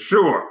definition, but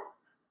sure.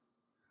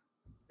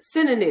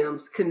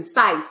 Synonyms: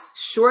 concise,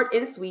 short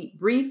and sweet,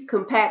 brief,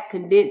 compact,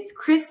 condensed,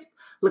 crisp,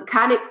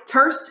 laconic,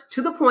 terse,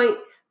 to the point,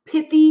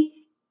 pithy,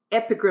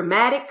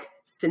 epigrammatic,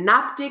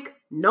 synoptic,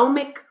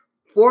 gnomic,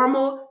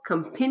 formal,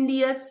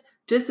 compendious.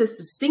 Just a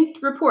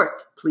succinct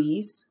report,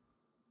 please.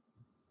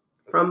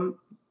 From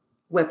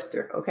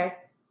Webster, okay?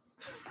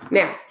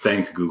 Now.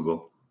 Thanks,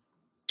 Google.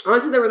 On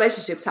to the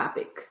relationship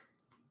topic.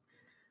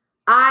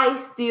 I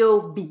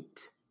still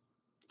beat.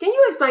 Can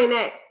you explain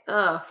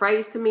that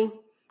phrase to me?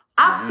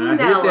 I've seen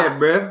that a lot. I hit that,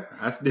 bruh.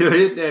 I still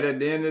hit that at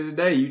the end of the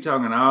day. You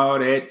talking all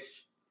that,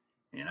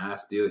 and I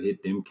still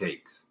hit them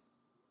cakes.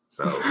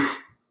 So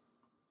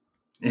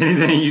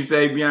anything you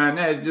say beyond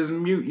that, just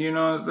mute. You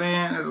know what I'm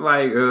saying? It's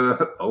like,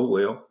 oh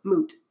well.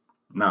 Moot.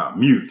 Nah,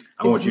 mute.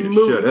 I want you to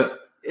shut up.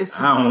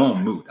 I don't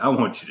want moot. I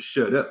want you to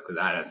shut up because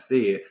I done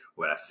said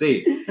what I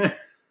said.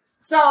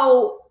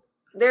 So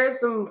there's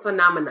some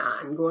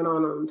phenomenon going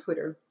on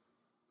Twitter.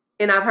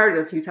 And I've heard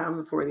it a few times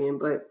before then,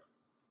 but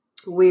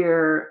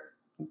where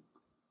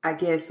I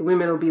guess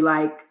women will be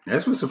like...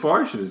 That's what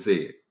Safari should have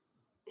said.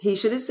 He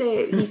should have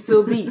said he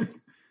still beat.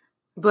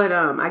 But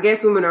I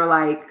guess women are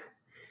like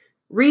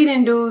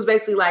reading dudes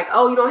basically like,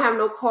 oh, you don't have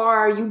no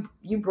car,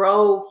 you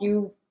broke,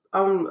 you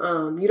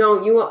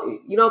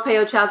don't pay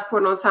your child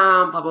support on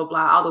time, blah, blah,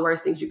 blah, all the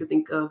worst things you could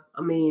think of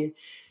a man.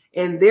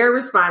 And their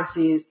response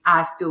is,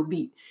 I still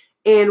beat.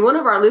 And one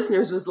of our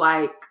listeners was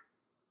like,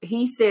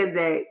 he said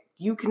that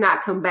you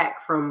cannot come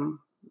back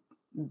from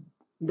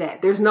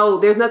that. There's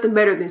nothing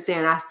better than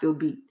saying I still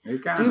beat. Do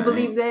you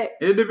believe that?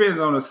 It depends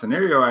on the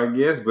scenario, I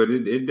guess, but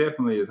it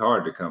definitely is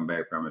hard to come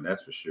back from it.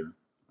 That's for sure.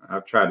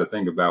 I've tried to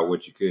think about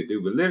what you could do,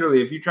 but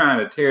literally, if you're trying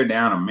to tear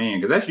down a man,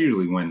 because that's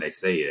usually when they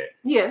say that.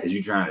 Yeah. Is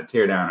you trying to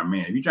tear down a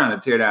man. If you're trying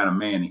to tear down a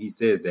man and he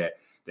says that,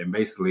 then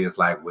basically it's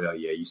like, well,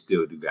 yeah, you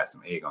still do got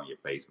some egg on your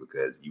face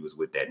because you was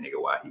with that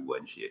nigga while he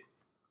wasn't shit.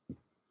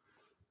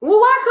 Well,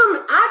 why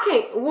come I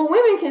can't? Well,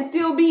 women can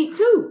still beat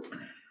too.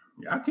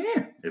 Yeah, I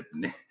can. If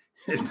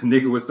the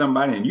nigga was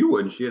somebody and you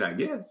wasn't shit, I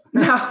guess.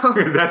 No.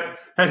 Because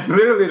that's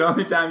literally the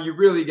only time you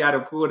really got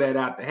to pull that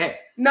out the hat.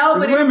 No,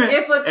 but women,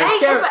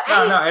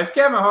 as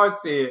Kevin Hart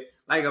said,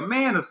 like a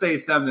man will say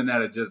something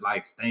that'll just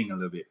like sting a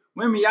little bit.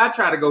 Women, y'all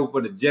try to go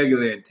for the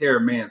jugular and tear a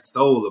man's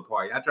soul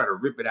apart. Y'all try to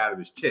rip it out of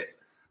his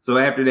chest. So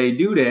after they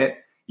do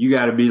that, you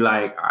got to be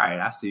like, all right,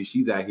 I see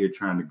she's out here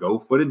trying to go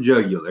for the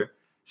jugular.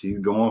 She's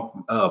going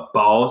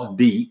balls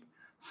deep.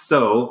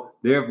 So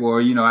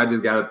therefore, I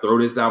just got to throw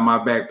this out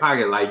my back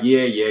pocket. Like,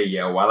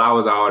 yeah. While I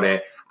was all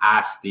that,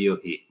 I still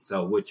hit.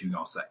 So what you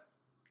gonna say?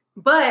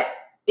 But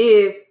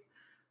if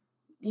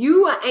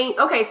you ain't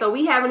okay, so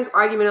we having this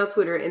argument on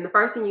Twitter, and the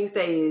first thing you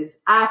say is,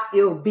 "I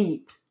still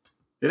beat."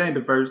 It ain't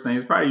the first thing.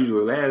 It's probably usually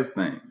the last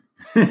thing.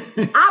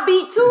 I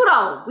beat too,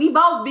 though. We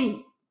both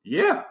beat.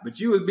 Yeah, but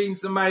you was beating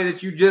somebody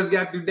that you just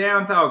got through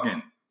down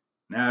talking.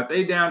 Now, if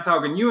they down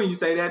talking you and you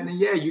say that, then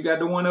yeah, you got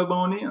the one up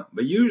on them.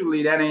 But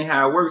usually that ain't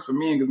how it works for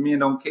men because men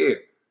don't care.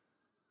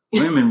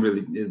 Women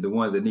really is the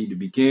ones that need to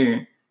be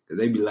caring because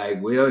they be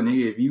like, well,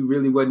 nigga, if you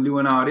really wasn't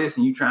doing all this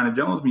and you trying to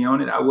Jones me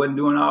on it, I wasn't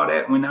doing all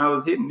that when I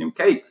was hitting them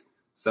cakes.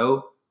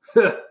 So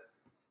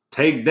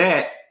take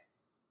that.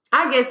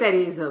 I guess that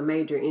is a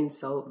major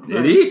insult.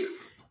 It is.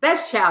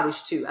 That's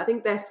childish too. I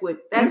think that's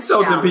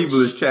insulting childish.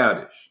 People is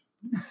childish.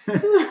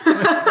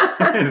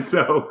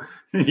 So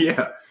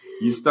yeah,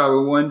 you start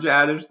with one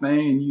childish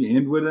thing and you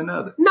end with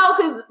another.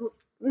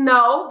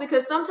 No,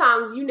 because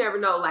sometimes you never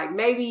know. Like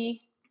maybe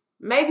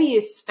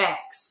it's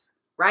facts,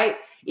 right?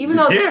 Even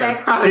though the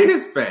fact probably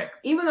is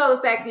facts. Even though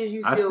the fact is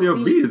you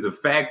still beat is a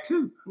fact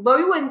too. But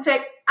we wouldn't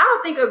take. I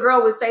don't think a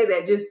girl would say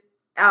that just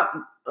out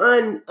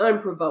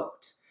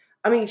unprovoked.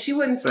 I mean, she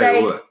wouldn't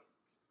say what?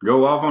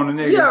 Go off on a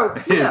nigga?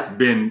 Yeah. It's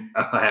been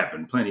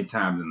happened plenty of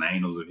times in the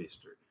annals of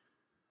history.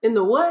 In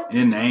the what?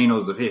 In the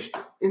annals of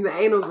history. In the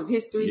annals of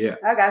history? Yeah.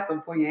 I got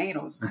some for your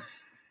annals.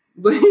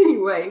 But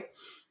anyway,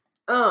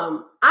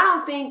 I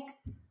don't think,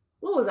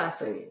 what was I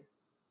saying?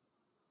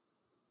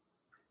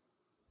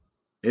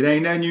 It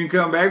ain't nothing you can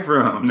come back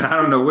from. I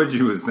don't know what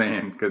you was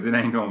saying because it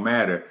ain't going to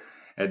matter.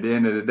 At the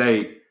end of the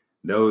day,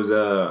 those,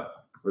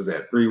 what's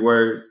that, 3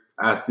 words?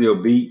 I still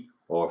beat,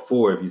 or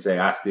 4 if you say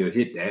I still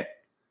hit that.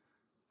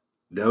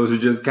 Those are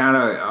just kind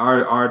of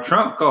our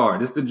trump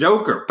card. It's the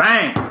Joker.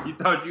 Bang! You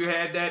thought you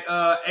had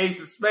that ace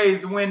of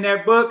spades to win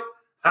that book?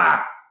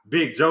 Ha!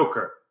 Big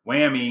Joker.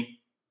 Whammy.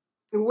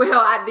 Well,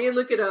 I did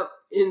look it up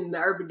in the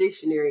Urban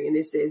Dictionary, and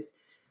it says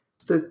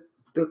the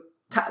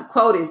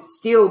quote is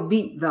still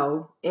beat,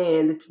 though.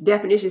 And the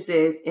definition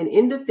says an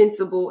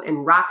indefensible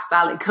and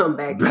rock-solid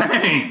comeback.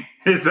 Bang!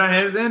 It's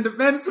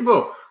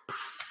indefensible.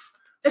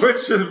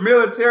 Put your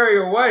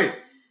military away.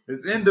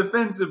 It's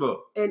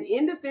indefensible. An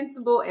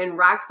indefensible and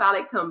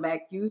rock-solid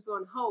comeback used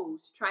on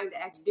hoes trying to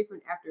act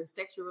different after a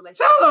sexual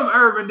relationship. Tell them,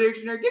 Urban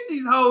Dictionary, get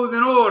these hoes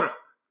in order.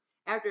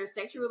 After a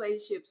sexual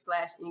relationship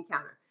 /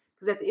 encounter.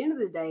 Because at the end of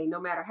the day,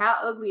 no matter how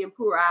ugly and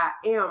poor I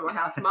am or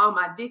how small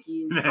my dick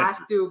is, I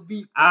still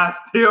beat. I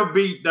still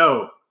beat,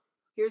 though.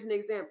 Here's an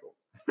example.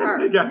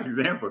 They got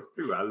examples,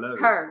 too. I love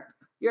it.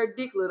 Your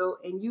dick little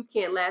and you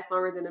can't last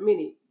longer than a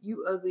minute.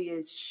 You ugly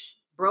as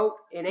broke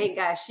and ain't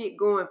got shit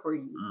going for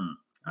you.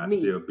 I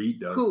still beat,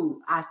 though. Cool.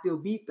 I still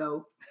beat,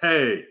 though.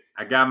 Hey,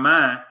 I got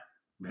mine.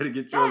 Better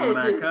get yours when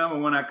I come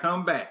and when I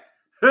come back.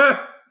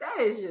 That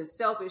is just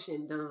selfish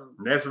and dumb.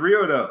 That's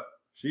real, though.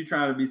 She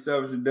trying to be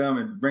selfish and dumb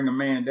and bring a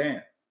man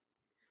down.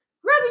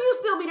 Whether you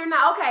still beat or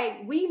not,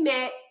 okay, we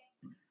met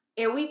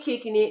and we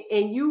kicking it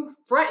and you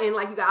fronting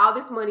like you got all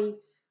this money.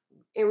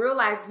 In real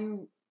life,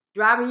 you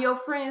driving your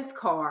friend's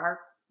car.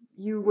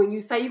 When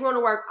you say you're going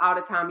to work all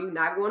the time, you're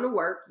not going to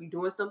work. You're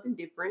doing something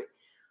different.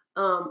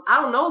 I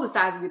don't know the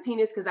size of your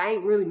penis because I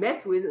ain't really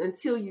messed with it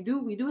until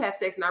we do have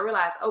sex and I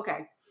realize,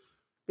 okay,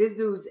 this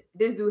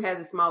dude has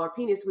a smaller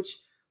penis, which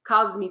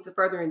causes me to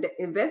further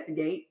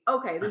investigate.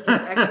 Okay, this dude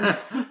actually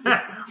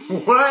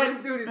what?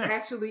 This dude is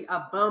actually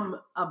a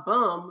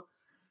bum.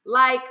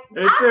 Like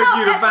it took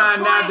you to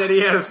find out that he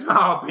had a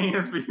small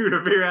penis for you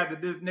to figure out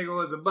that this nigga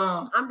was a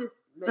bum. I'm just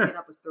making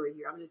up a story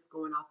here. I'm just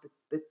going off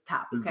the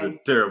top. Okay? This is a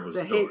terrible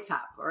story. The head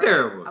top. All right?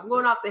 Terrible. I'm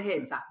going off the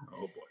head top.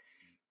 Oh boy.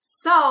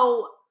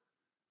 So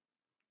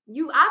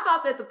I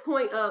thought that the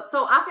point of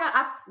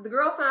the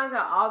girl finds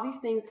out all these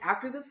things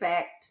after the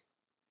fact.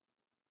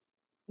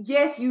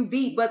 Yes, you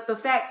beat, but the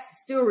facts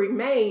still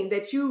remain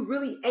that you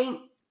really ain't.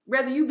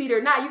 Whether you beat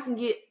or not, you can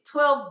get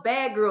 12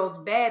 bad girls,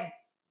 bad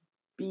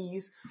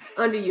bees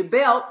under your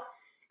belt.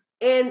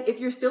 And if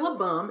you're still a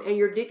bum and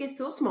your dick is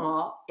still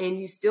small and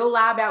you still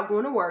lie about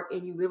going to work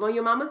and you live on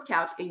your mama's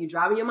couch and you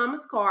drive in your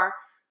mama's car,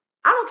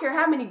 I don't care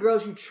how many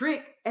girls you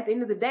trick. At the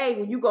end of the day,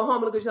 when you go home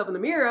and look at yourself in the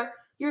mirror,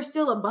 you're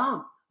still a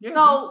bum. Yeah,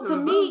 so to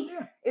me,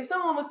 if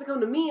someone wants to come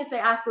to me and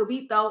say, I still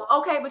beat though,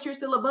 okay, but you're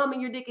still a bum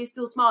and your dick is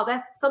still small.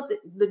 That's something,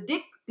 the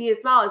dick being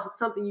small is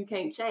something you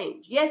can't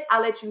change. Yes,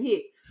 I let you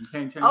hit. You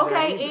can't change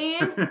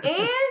okay,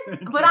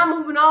 but I'm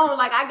moving on.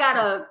 Like I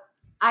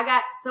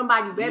got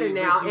somebody better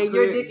now and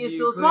your dick is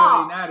still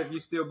small. Not if you're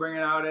still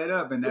bringing all that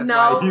up. And that's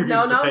no.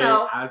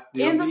 I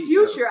still in the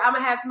future, I'm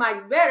going to have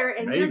somebody better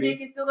and your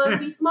dick is still going to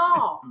be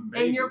small.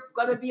 And you're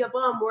going to be a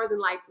bum more than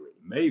likely.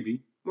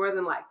 Maybe. More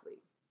than likely.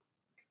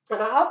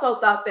 And I also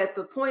thought that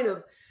the point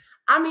of,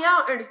 I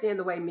don't understand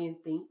the way men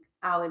think.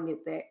 I'll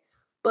admit that.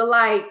 But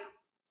like,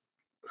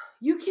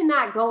 you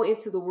cannot go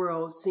into the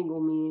world,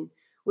 single men,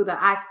 with an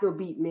I still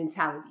beat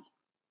mentality.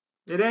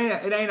 It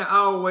ain't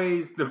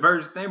always the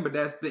first thing, but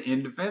that's the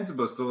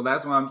indefensible. So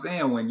that's what I'm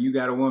saying. When you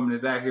got a woman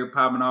that's out here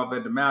popping off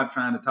at the mouth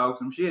trying to talk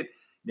some shit,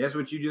 that's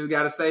what you just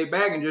got to say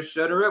back and just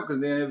shut her up,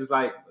 because then it was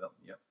like, well,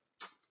 yeah.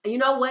 You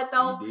know what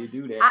though? You did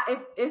do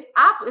that. If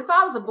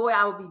I was a boy,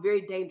 I would be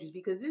very dangerous,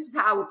 because this is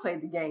how I would play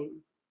the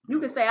game. You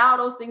can say all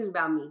those things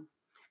about me.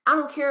 I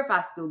don't care if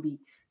I still beat.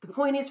 The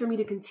point is for me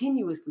to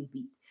continuously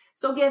beat.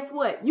 So guess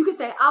what? You can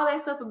say all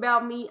that stuff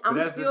about me. But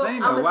that's the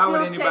thing, though. Why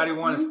would anybody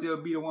want to still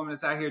beat a woman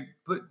that's out here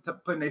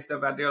putting their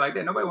stuff out there like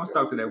that? Nobody wants to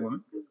talk to that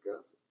woman.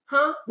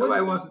 Huh?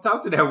 Nobody wants to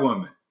talk to that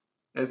woman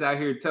that's out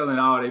here telling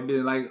all they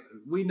business. Like,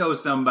 we know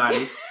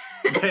somebody.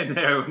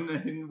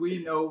 And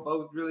we know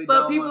folks really but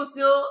don't. But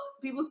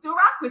people still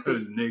rock with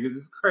it. Niggas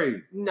is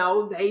crazy.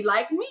 No, they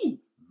like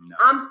me. No.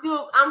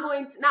 I'm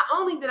going to, not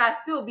only did I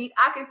still beat,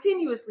 I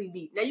continuously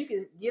beat. Now you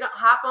can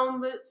hop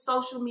on the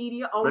social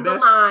media, on the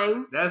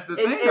line. That's the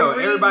thing, though.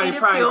 Everybody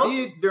probably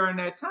did during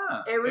that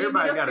time.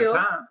 Everybody got a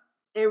time.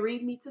 And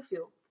read me to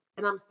filth.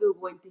 And I'm still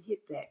going to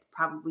hit that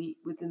probably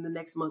within the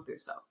next month or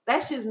so.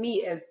 That's just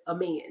me as a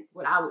man,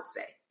 what I would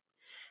say.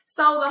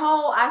 So the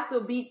whole I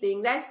still beat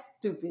thing, that's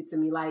stupid to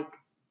me. Like,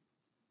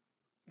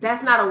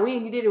 that's not a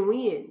win. You didn't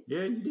win.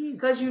 Yeah, you did.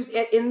 Because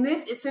in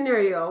this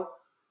scenario,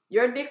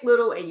 your dick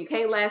little and you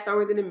can't last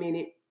longer than a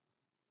minute.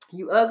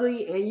 You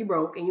ugly and you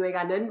broke and you ain't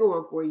got nothing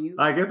going for you.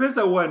 Like, if it's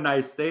a one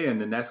night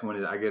stand, then that's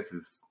when I guess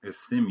it's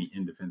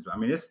semi-indefensible. I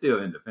mean, it's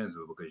still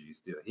indefensible because you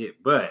still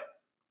hit. But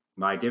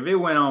like, if it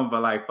went on for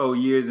like 4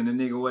 years and the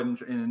nigga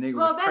wasn't, and the nigga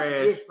was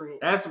trash,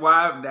 different. That's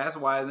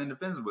why it's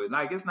indefensible.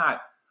 Like, it's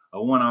not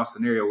a one-off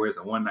scenario where it's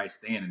a one night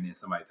stand and then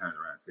somebody turns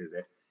around and says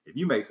that. If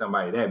you make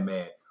somebody that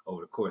mad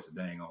over the course of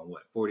dang on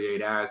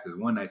 48 hours, because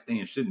one night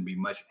stand shouldn't be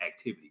much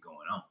activity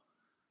going on.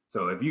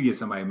 So if you get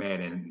somebody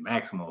mad in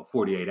maximum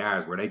 48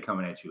 hours where they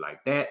coming at you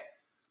like that,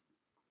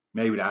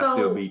 maybe I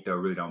still beat though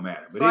really don't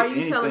matter. But so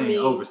anything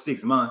over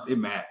 6 months, it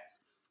matters.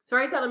 So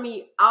are you telling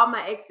me all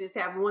my exes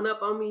have one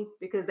up on me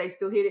because they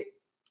still hit it?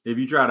 If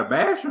you try to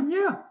bash them,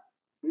 yeah.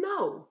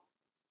 No.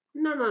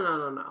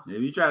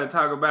 If you try to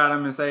talk about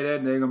them and say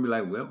that, they're going to be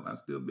like, well, I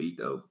still beat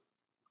though.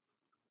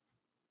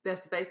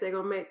 That's the face they're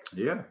going to make?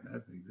 Yeah,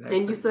 that's exactly.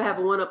 And you still have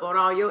a one up on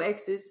all your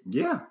exes?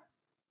 Yeah.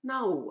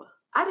 No.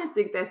 I just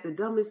think that's the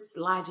dumbest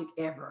logic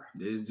ever.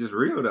 It's just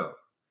real though.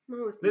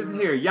 No, it's Listen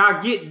not. here,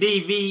 y'all get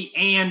DV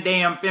and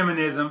damn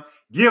feminism.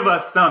 Give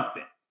us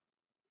something.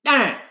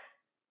 Dang.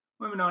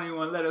 Women don't even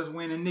want to let us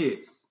win in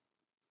this.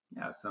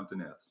 Y'all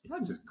something else. Y'all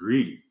just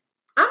greedy.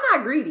 I'm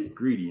not greedy.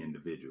 Greedy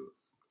individuals.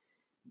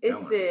 It y'all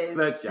says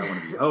sluts, y'all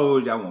want to be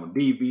hoes, y'all want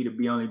DV to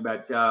be only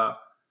about y'all.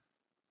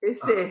 It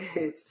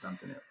says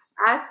something else.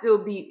 I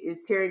still beat is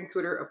tearing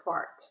Twitter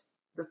apart.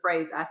 The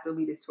phrase I still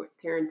beat is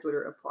tearing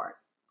Twitter apart.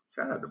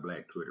 Shout out to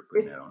Black Twitter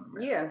putting that on the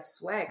map. Yeah,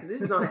 swag. Because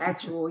this is on the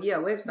actual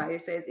website.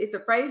 It says it's a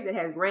phrase that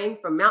has rang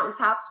from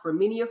mountaintops for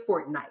many a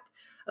fortnight.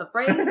 A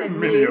phrase that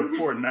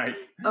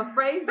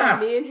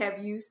men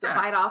have used to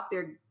fight off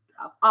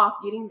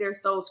getting their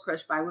souls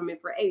crushed by women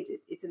for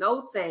ages. It's an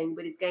old saying,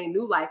 but it's gained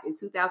new life in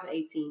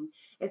 2018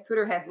 as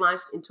Twitter has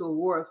launched into a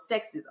war of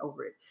sexes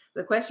over it.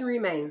 The question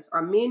remains: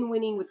 are men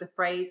winning with the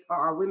phrase, or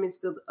are women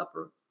still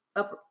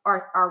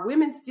are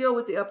women still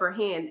with the upper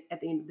hand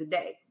at the end of the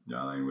day?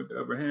 Y'all ain't with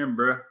the upper hand,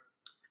 bruh.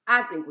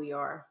 I think we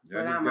are.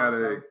 Y'all just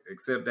gotta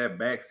accept that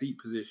back seat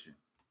position.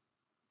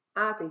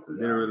 I think we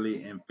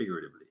literally and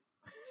figuratively.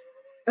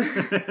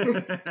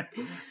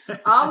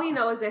 All we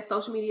know is that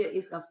social media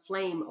is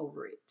aflame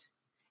over it.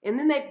 And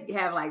then they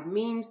have like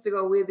memes to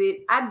go with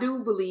it. I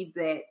do believe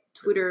that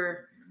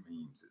Twitter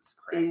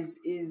is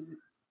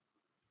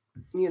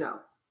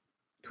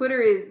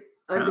Twitter is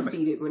undefeated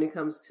comedy. When it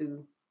comes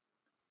to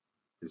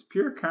it's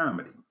pure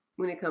comedy.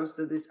 When it comes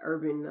to this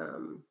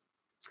urban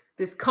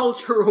this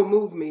cultural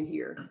movement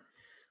here.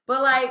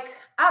 But like,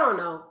 I don't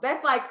know.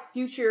 That's like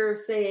Future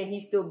saying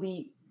he still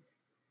beat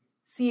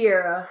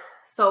Sierra,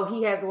 so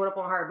he has the one up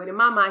on her. But in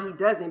my mind, he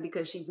doesn't,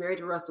 because she's married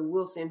to Russell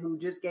Wilson, who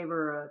just gave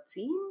her a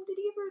team. Did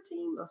he give her a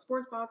team? A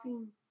sports ball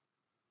team?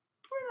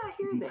 Where did I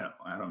hear that? No,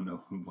 I don't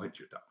know what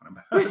you're talking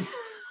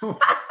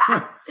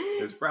about.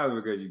 It's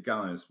probably because you're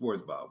calling it a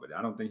sports ball, but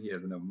I don't think he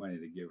has enough money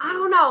to give her I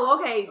don't know.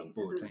 Okay. A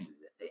full team.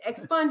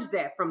 Expunge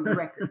that from the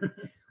record.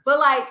 But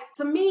like,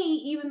 to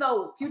me, even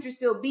though Future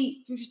still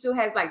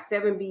has like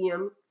 7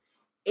 BMs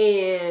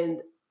and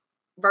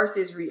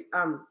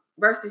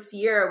versus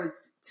Sierra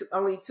with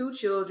only 2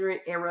 children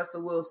and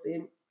Russell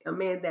Wilson, a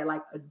man that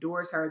like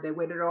adores her, that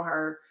waited on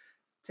her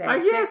to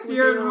have sex with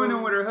Sierra's him.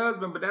 winning with her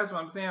husband, but that's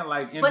what I'm saying.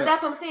 Like,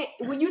 that's what I'm saying.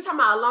 When you talking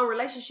about a long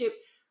relationship,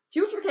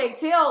 Future can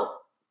tell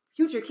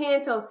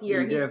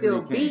Sierra he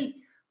still beat,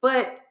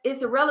 but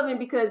it's irrelevant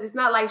because it's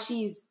not like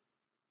she's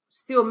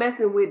still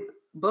messing with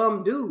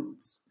bum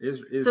dudes.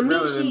 It's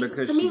relevant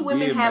because women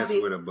did mess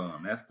with a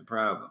bum. That's the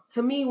problem.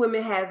 To me,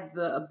 women have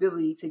the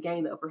ability to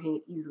gain the upper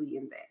hand easily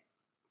in that.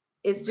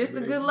 It's just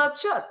a good luck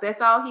Chuck.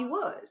 That's all he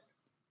was.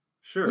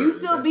 Sure. You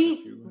still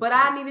beat, but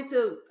I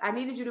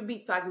needed you to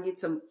beat so I can get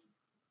to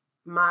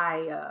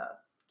my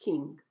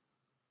king.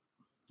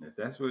 If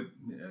that's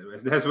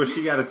what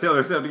she got to tell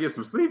herself to get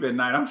some sleep at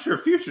night, I'm sure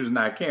Future's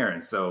not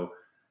caring. So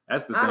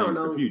that's the thing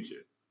for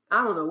Future.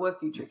 I don't know what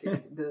Future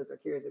does or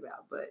cares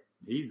about, but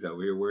he's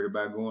over here worried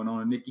about going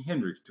on a Nicki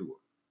Hendrix tour.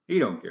 He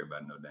don't care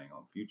about no dang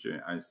on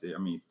Future.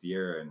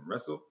 Sierra and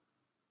Russell.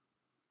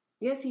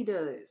 Yes, he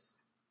does.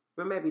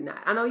 Or maybe not.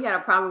 I know he had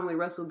a problem with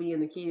Russell being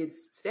the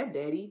kid's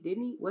stepdaddy,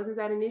 didn't he? Wasn't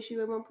that an issue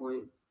at one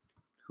point?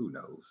 Who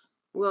knows?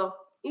 Well,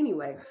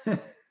 anyway.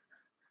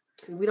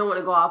 We don't want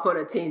to go off on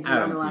a tangent.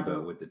 I don't keep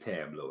up with the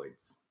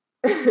tabloids.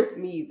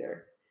 Me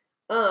either.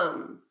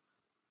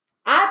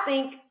 I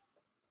think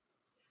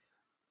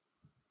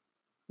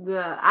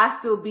the I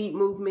Still Beat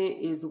movement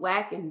is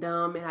whack and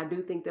dumb, and I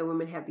do think that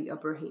women have the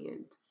upper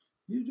hand.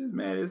 You just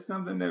mad at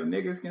something that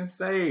niggas can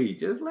say.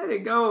 Just let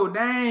it go.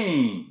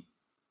 Dang.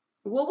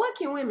 Well, what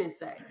can women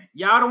say?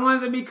 Y'all the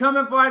ones that be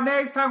coming for our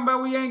next talking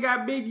about we ain't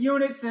got big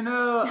units and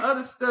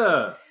other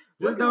stuff.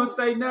 Just don't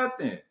say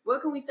nothing.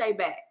 What can we say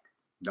back?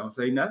 Don't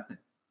say nothing.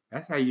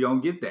 That's how you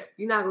don't get that.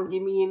 You're not going to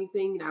give me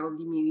anything? You're not going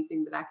to give me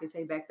anything that I can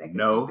say back that can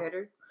be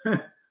better?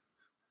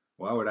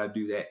 Why would I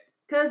do that?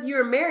 Because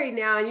you're married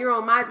now and you're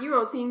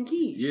on Team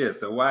Keish. Yeah,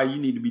 so why you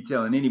need to be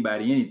telling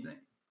anybody anything?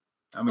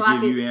 I'm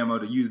going to give you ammo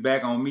to use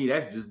back on me.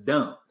 That's just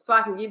dumb. So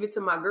I can give it to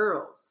my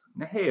girls.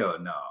 Now, hell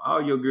no.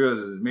 All your girls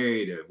is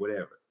married or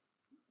whatever.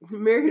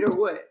 Married or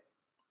what?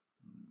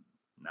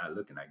 Not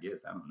looking, I guess.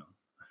 I don't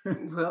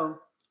know.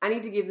 Well, I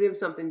need to give them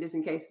something just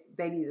in case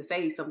they need to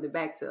say something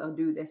back to a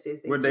dude that says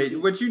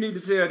what you need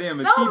to tell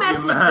them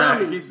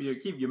is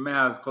keep your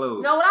mouths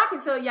closed. No, what I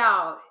can tell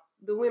y'all,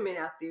 the women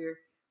out there,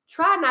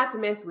 try not to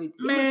mess with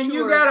man,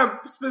 you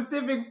got a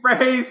specific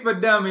phrase for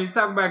dummies.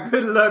 Talking about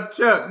good luck,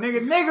 Chuck.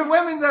 Nigga,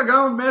 women's are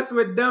gonna mess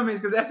with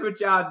dummies because that's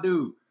what y'all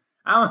do.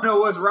 I don't know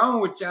what's wrong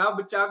with y'all,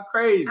 but y'all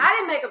crazy. I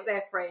didn't make up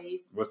that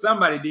phrase. Well,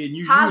 somebody did.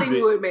 You Hollywood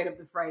use it. made up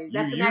the phrase.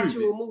 That's an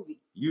actual movie.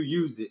 You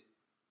use it.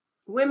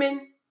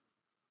 Women,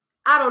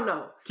 I don't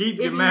know.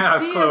 Keep your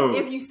mouths closed.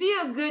 If you see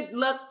a good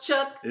luck,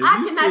 Chuck,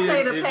 I cannot tell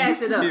you to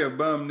pass it up. If you see a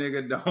bum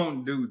nigga,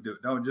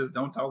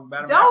 don't talk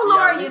about him. Don't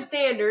lower your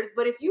standards.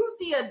 But if you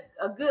see a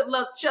good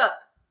luck Chuck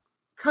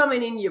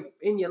coming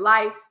in your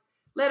life,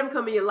 let him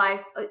come in your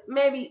life.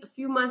 Maybe a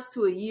few months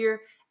to a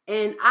year.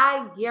 And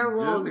I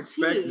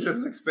guarantee...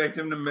 Just expect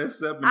him to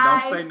mess up and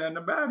don't say nothing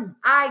about him.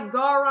 I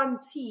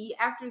guarantee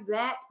after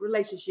that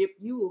relationship,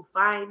 you will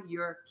find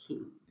your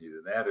king.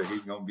 Either that or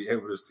he's going to be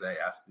able to say,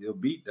 I still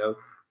beat, though.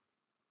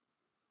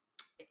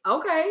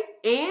 Okay.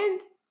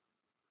 And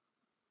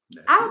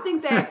I don't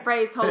think that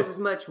phrase holds as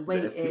much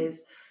weight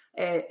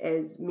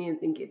as men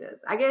think it does.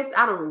 I guess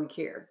I don't really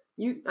care.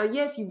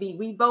 Yes, you beat.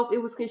 We both,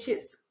 it was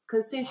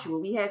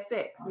consensual. We had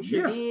sex. We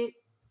sure did.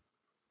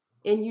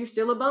 And you're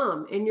still a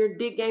bum, and your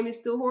dick game is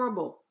still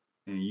horrible.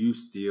 And you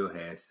still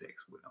had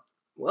sex with him.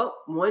 Well,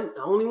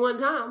 only one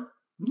time.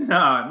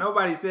 No,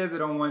 nobody says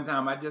it on one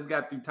time. I just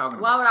got through talking.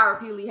 Why would I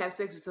repeatedly have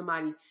sex with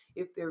somebody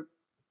if their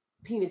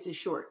penis is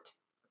short?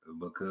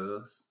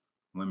 Because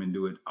women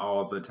do it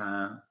all the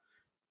time.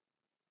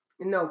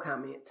 No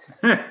comment.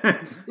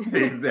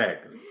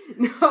 Exactly.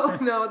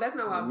 No, that's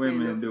not what I'm saying.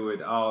 Women do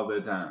it all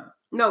the time.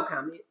 No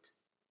comment.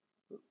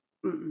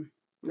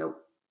 Nope.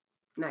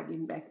 Not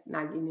getting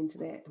into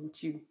that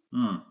with you.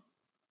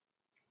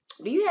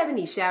 Do you have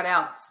any shout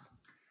outs?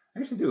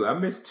 I actually do. I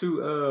missed two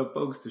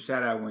folks to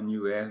shout out when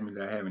you asked me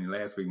did I have any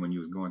last week when you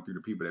was going through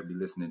the people that be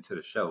listening to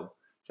the show.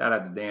 Shout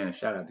out to Dan and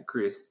shout out to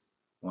Chris.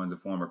 One's a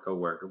former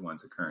coworker,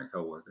 one's a current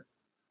coworker.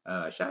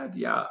 Shout out to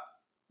y'all.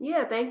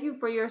 Yeah, thank you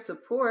for your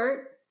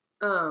support.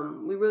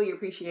 We really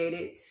appreciate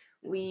it.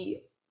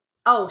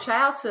 Shout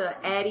out to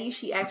Addie.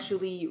 She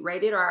actually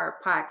rated our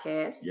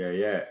podcast.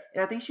 Yeah.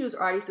 And I think she was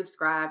already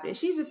subscribed. And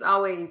she's just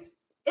always,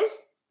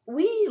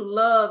 we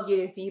love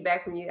getting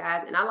feedback from you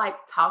guys. And I like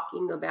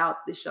talking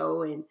about the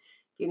show and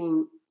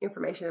getting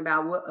information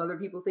about what other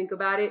people think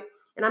about it.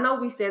 And I know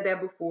we said that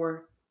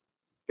before.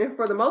 And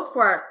for the most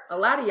part, a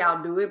lot of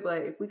y'all do it.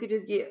 But if we could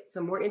just get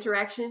some more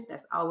interaction,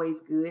 that's always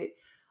good.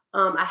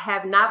 I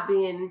have not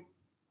been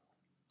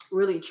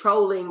really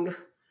trolling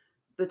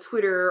the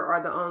Twitter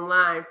or the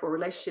online for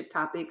relationship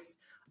topics.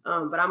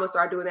 But I'm going to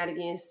start doing that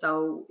again.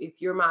 So if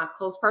you're my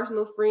close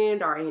personal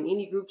friend or in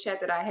any group chat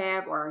that I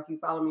have, or if you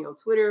follow me on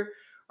Twitter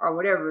or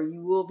whatever,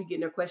 you will be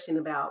getting a question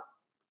about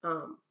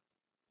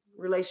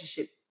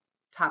relationship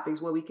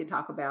topics, what we can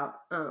talk about.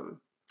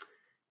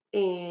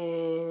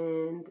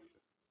 And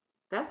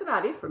that's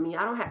about it for me.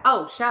 I don't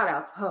have, shout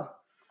outs.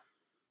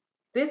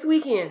 This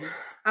weekend,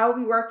 I will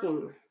be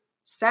working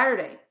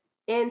Saturday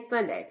and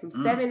Sunday from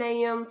 7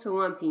 a.m. to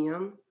 1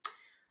 p.m.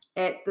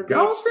 at the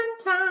Golfing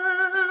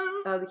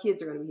time. The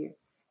kids are going to be here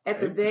at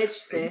the Veg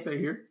Fest.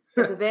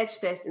 At the Veg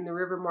Fest in the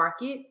River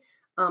Market.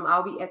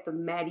 I'll be at the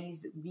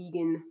Maddie's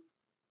Vegan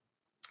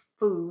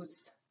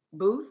Foods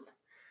booth.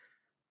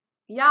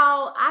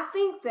 Y'all, I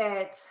think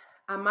that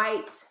I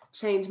might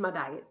change my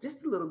diet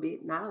just a little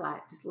bit, not a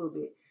lot, just a little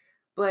bit.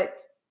 But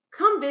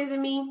come visit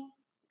me.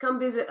 Come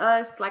visit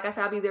us. Like I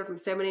said, I'll be there from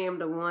 7 a.m.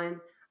 to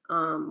 1.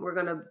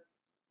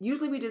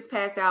 Usually we just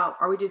pass out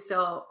or we just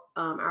sell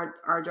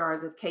our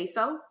jars of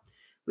queso,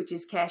 which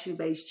is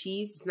cashew-based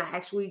cheese. It's not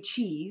actually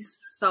cheese.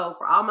 So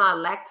for all my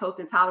lactose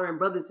intolerant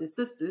brothers and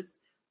sisters,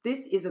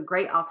 this is a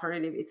great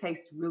alternative. It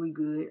tastes really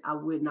good. I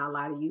would not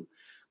lie to you.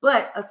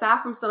 But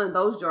aside from selling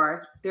those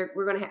jars,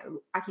 we're going to have,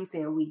 I keep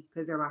saying we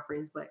because they're my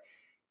friends, but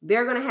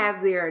they're going to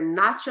have their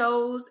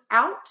nachos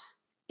out.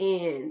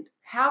 And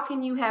how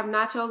can you have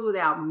nachos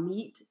without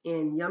meat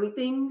and yummy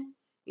things?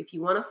 If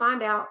you want to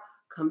find out,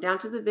 come down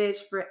to the Veg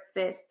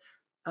Fest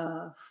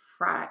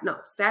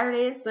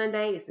Saturday and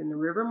Sunday. It's in the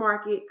River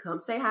Market. Come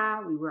say hi.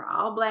 We wear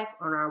all black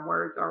on our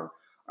words. Our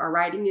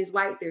writing is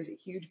white. There's a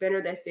huge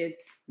banner that says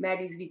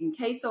Maddie's Vegan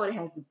Queso. It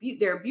has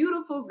their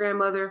beautiful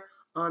grandmother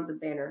on the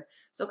banner.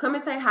 So come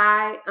and say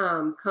hi.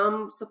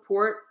 Come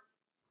support.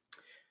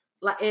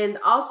 And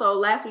also,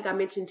 last week I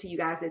mentioned to you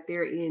guys that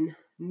they're in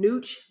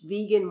Nooch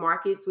Vegan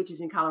Markets, which is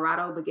in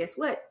Colorado. But guess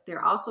what?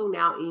 They're also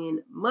now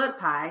in Mud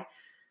Pie,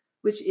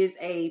 which is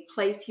a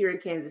place here in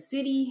Kansas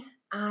City.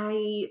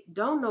 I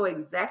don't know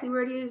exactly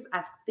where it is.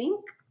 I think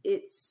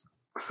it's,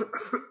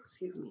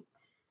 excuse me.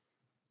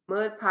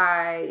 Mud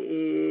Pie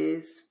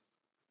is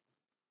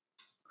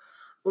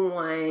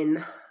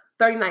on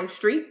 39th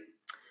Street.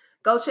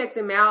 Go check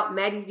them out.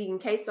 Maddie's Vegan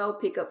Queso.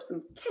 Pick up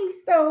some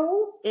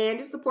queso and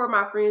just support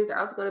my friends. They're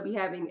also going to be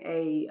having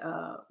a,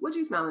 what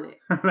you smiling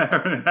at?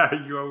 Laughing at how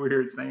you over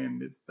here saying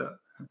this stuff.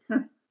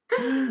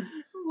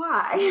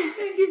 Why?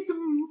 Get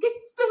some.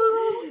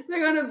 They're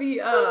going to be,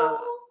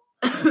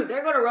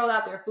 they're going to roll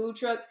out their food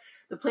truck.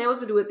 The plan was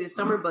to do it this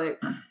summer,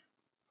 but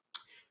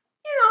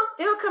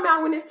it'll come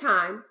out when it's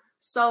time.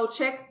 So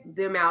check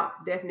them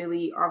out.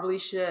 Definitely.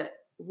 Arvelisha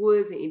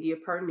Woods and India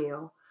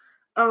Purnell.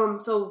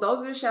 So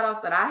those are the shout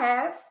outs that I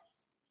have.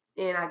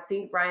 And I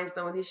think Brian's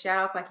done with his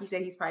shout outs. Like he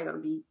said, he's probably going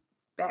to be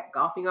back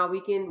golfing all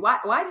weekend.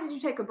 Why did you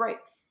take a break?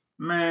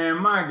 Man,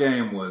 my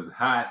game was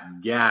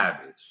hot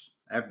garbage.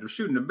 After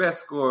shooting the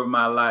best score of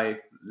my life,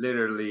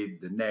 literally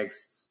the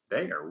next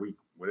day or week,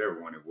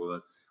 whatever one it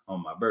was,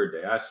 on my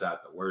birthday, I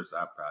shot the worst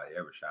I probably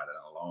ever shot in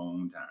a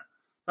long time.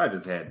 I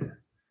just had to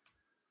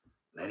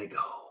let it go.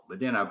 But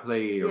then I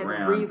played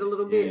around. Breathe a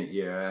little bit.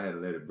 Yeah, I had to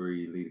let it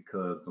breathe, leave the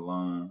Cubs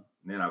alone.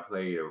 And then I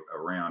played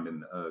around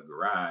in the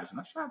garage, and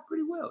I shot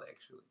pretty well,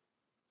 actually.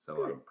 So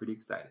good. I'm pretty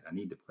excited. I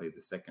need to play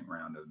the second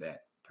round of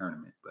that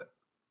tournament, but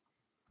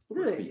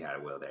we'll see how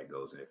well that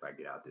goes and if I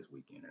get out this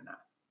weekend or not.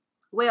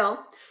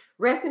 Well,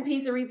 rest in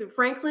peace, Aretha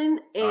Franklin.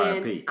 And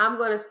R.I.P. I'm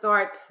going to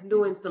start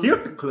doing some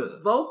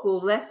vocal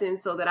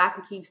lessons so that I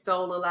can keep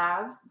soul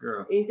alive.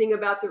 Girl. Anything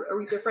about the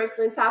Aretha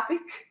Franklin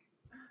topic?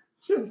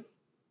 Just,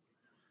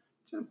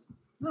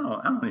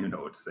 no, I don't even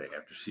know what to say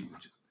after she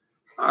was just,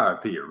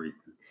 R.I.P. Aretha.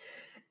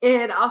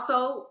 And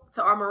also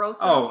to Omarosa.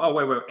 Oh,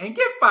 wait. And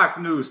get Fox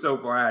News so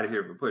far out of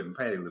here for putting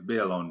Patti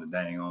LaBelle on the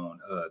dang on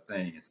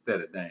thing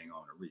instead of dang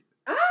on Aretha.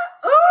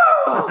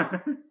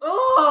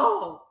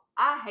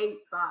 I hate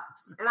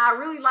Fox. And I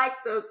really like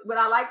the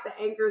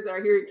anchors that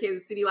are here in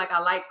Kansas City. Like I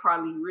like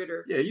Carly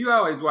Ritter. Yeah, you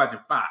always watching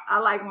Fox. I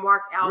like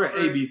Mark Alford. We're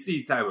an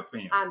ABC type of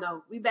fan. I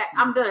know. We back.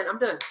 I'm done.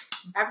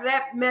 After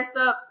that mess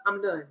up,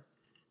 I'm done.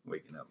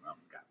 Waking up, I've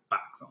got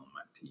Fox on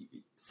my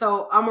TV.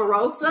 So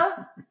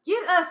Omarosa,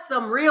 get us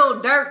some real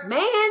dirt,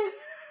 man.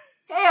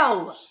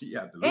 Hell.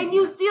 And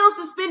you still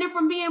suspended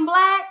from being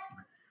black?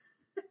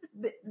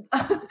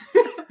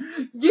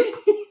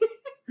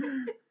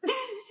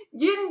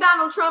 Getting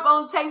Donald Trump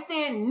on tape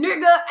saying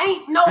nigga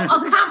ain't no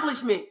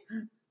accomplishment.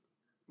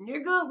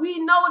 Nigga,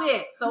 we know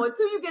that. So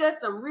until you get us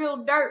some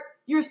real dirt,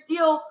 you're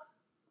still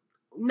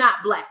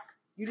not black.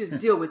 You just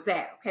deal with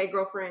that. Okay,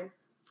 girlfriend?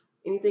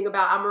 Anything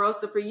about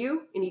Omarosa for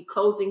you? Any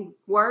closing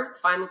words,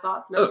 final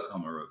thoughts? No.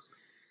 Omarosa.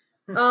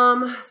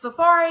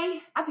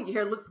 Safari, I think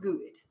your hair looks good.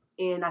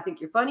 And I think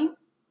you're funny.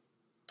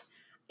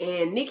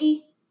 And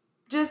Nikki,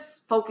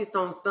 just focused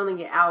on selling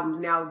your albums.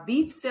 Now,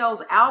 Beef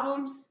sells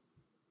albums.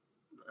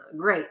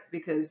 Great,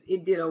 because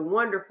it did a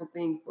wonderful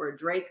thing for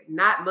Drake.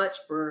 Not much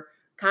for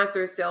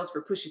concert sales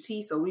for Pusha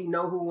T, so we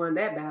know who won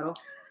that battle.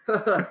 He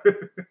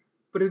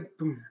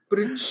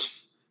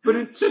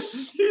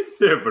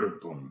said,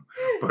 boom.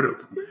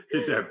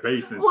 Hit that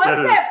bass instead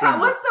of the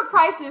cymbal. What's the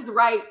Price is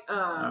Right?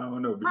 I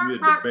don't know, but you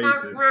hit the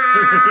basses.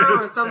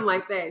 Or something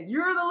like that.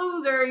 You're the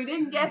loser. You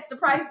didn't guess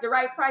the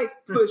right price,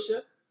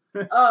 Pusha.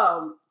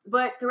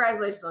 But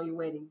congratulations on your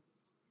wedding.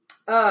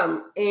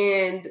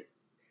 And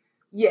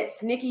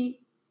yes, Nikki,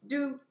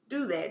 do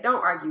that.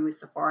 Don't argue with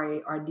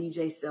Safari or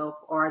DJ Self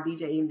or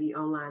DJ Envy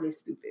online. It's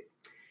stupid.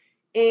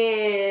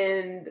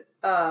 And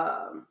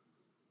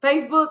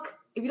Facebook,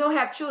 if you don't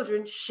have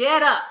children,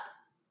 shut up.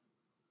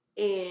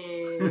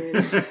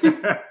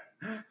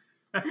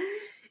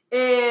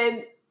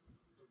 And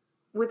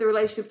with the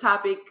relationship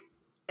topic,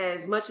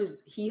 as much as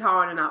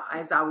hee-hawing and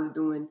as I was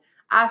doing,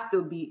 I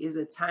Still Beat is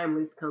a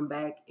timeless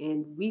comeback,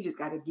 and we just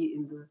got to get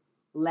in the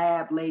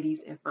lab,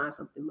 ladies, and find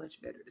something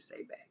much better to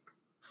say back.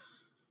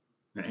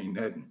 Ain't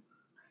nothing.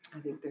 I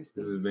think this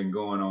has been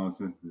going on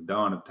since the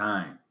dawn of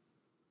time.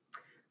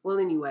 Well,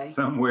 anyway.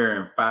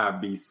 Somewhere in 5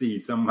 BC,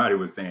 somebody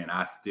was saying,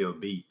 I still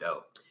beat,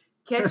 though.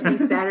 Catch me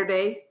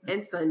Saturday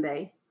and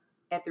Sunday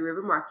at the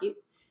River Market.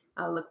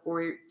 I look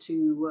forward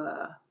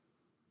to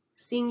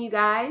seeing you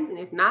guys. And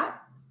if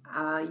not,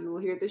 you will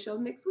hear the show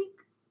next week.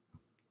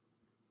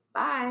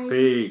 Bye.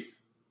 Peace.